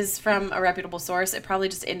that is from a reputable source, it probably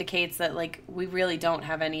just indicates that like we really don't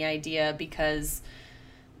have any idea because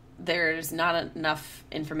there's not enough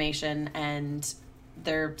information and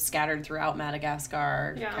they're scattered throughout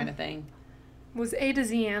Madagascar, Yeah. kind of thing. Was A to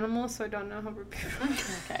Z animal, so I don't know how reputable.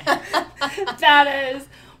 Okay. That is.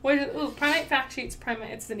 Primate fact sheets.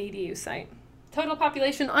 It's an EDU site. Total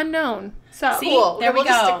population unknown. So See? Cool. There we we'll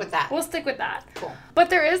just go. stick with that. we'll stick with that. Cool. But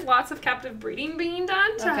there is lots of captive breeding being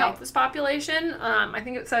done to Okay. help this population. I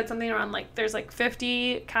think it said something around there's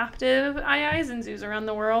 50 captive AIs in zoos around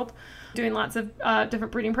the world, doing lots of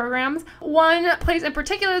different breeding programs. One place in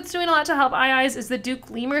particular that's doing a lot to help AIs is the Duke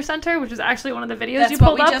Lemur Center, which is actually one of the videos That's you what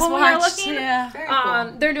pulled we up just when we were watched. looking. Yeah. Very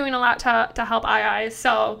cool. They're doing a lot to help AIs.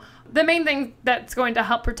 So the main thing that's going to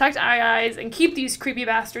help protect AIs and keep these creepy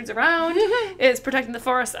bastards around is protecting the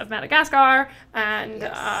forests of Madagascar and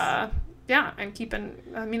and keeping.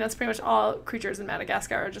 I mean, that's pretty much all creatures in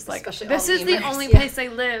Madagascar are just like Especially this all is the lemurs, only yeah. place they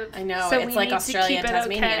live. I know. So It's we like need Australia to and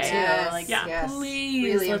keep it Tasmania, okay. too. Yes, Like, yeah. yes. Please,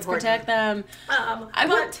 Really let's important. protect them. I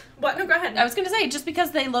want. What? No, go ahead. I was going to say, just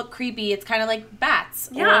because they look creepy, it's kind of like bats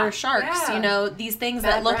Yeah. or sharks. Yeah. You know, these things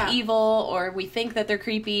Bad that look rap. evil or we think that they're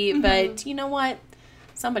creepy, but you know what?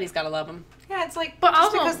 Somebody's got to love them. Yeah, it's like But just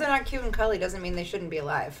also- because they're not cute and cuddly doesn't mean they shouldn't be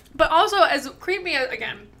alive. But also, as creepy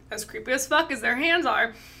as fuck as their hands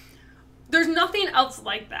are, there's nothing else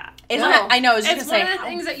like that. Isn't No. it? I know. I was just It's going one to of say, the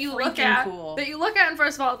things that you how look freaking at cool. and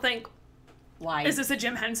first of all think, Why? is this a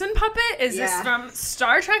Jim Henson puppet? Is this Yeah. from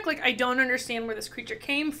Star Trek? Like, I don't understand where this creature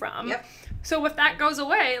came from. Yep. So if that goes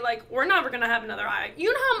away, like, we're never going to have another eye.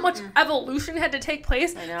 You know how much evolution had to take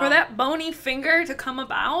place I know. for that bony finger to come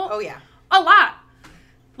about? Oh yeah. A lot.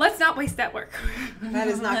 let's not waste that work. That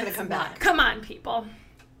is not going to Let's come not. back. Come on, people.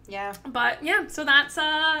 Yeah. But yeah, so that's the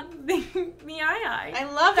eye. I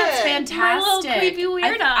love That's it. fantastic. My little creepy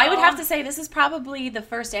weirdo. I would have to say this is probably the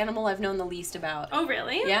first animal I've known the least about. Oh,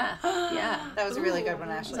 really? Yeah. Yeah. That was a really good one,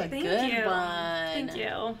 Ashley. That's a Thank good you. one. Thank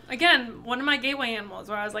you. Again, one of my gateway animals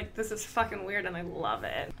where I was like, this is fucking weird and I love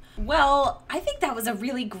it. Well, I think that was a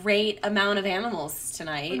really great amount of animals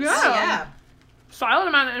tonight. Yeah. Solid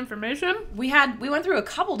amount of information. We went through a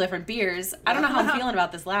couple different beers. I don't know how I'm feeling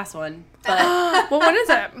about this last one, but Well, what is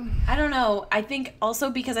it? I don't know. I think also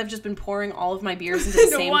because I've just been pouring all of my beers into the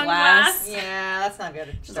Into same one glass. glass? Yeah, that's not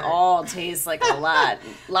good. Just all tastes like a lot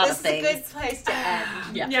This of is things. a good place to end.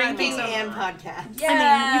 Yeah. Yeah, I think Drinking so. and podcast. Yeah.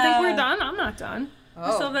 I mean, you think we're done? I'm not done. We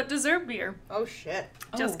Oh. still have that dessert beer. Oh, shit.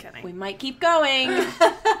 Just kidding. We might keep going, We'll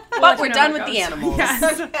but let we're you know done how with it the goes. animals.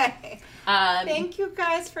 Yes. Okay. Thank you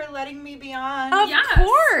guys for letting me be on. Of Yes.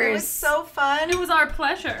 course. It was so fun. It was our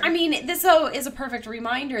pleasure. I mean, this though is a perfect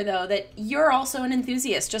reminder, though, that you're also an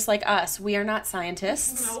enthusiast, just like us. We are not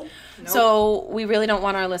scientists. Nope. So we really don't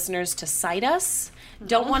want our listeners to cite us.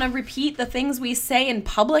 Don't want to repeat the things we say in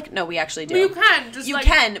public. No, we actually do. You can. Just You like,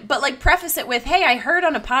 can, but like preface it with, "Hey, I heard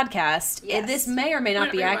on a podcast. Yes. This may or may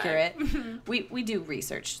not be Right. accurate." We do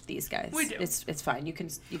research these guys. We do. It's fine. You can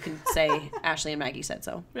say Ashley and Maggie said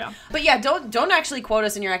so. Yeah. But yeah, don't actually quote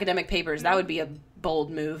us in your academic papers. That would be a bold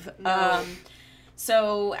move.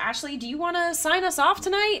 So Ashley, do you want to sign us off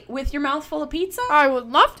tonight with your mouth full of pizza? I would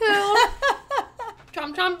love to.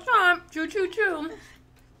 Chomp, chomp, chomp. Choo, choo, choo.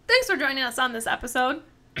 Thanks for joining us on this episode.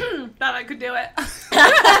 Thought I could do it.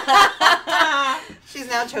 She's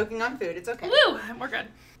now choking on food. It's okay. Woo, we're good.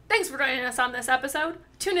 Thanks for joining us on this episode.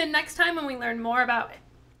 Tune in next time when we learn more about it.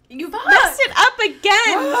 You messed it up again.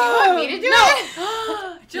 Do you want me to do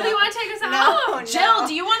it? Jill, you want to take us No, out? no. Jill,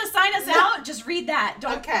 do you want to sign us out? Just read that.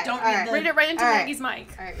 Don't Okay, don't all read right. the Read it right into All right. Maggie's mic.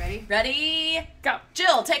 All right, ready? Ready? Go.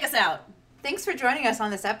 Jill, take us out. Thanks for joining us on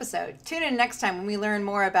this episode. Tune in next time when we learn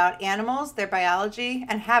more about animals, their biology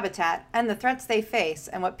and habitat, and the threats they face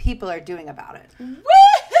and what people are doing about it. Woo!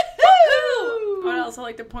 I would also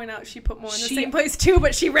like to point out she put more in the same place too,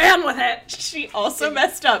 but she ran with it. She also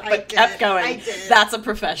messed up, I but did. kept going. I did. That's a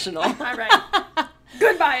professional. All right.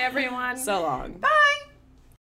 Goodbye, everyone. So long. Bye!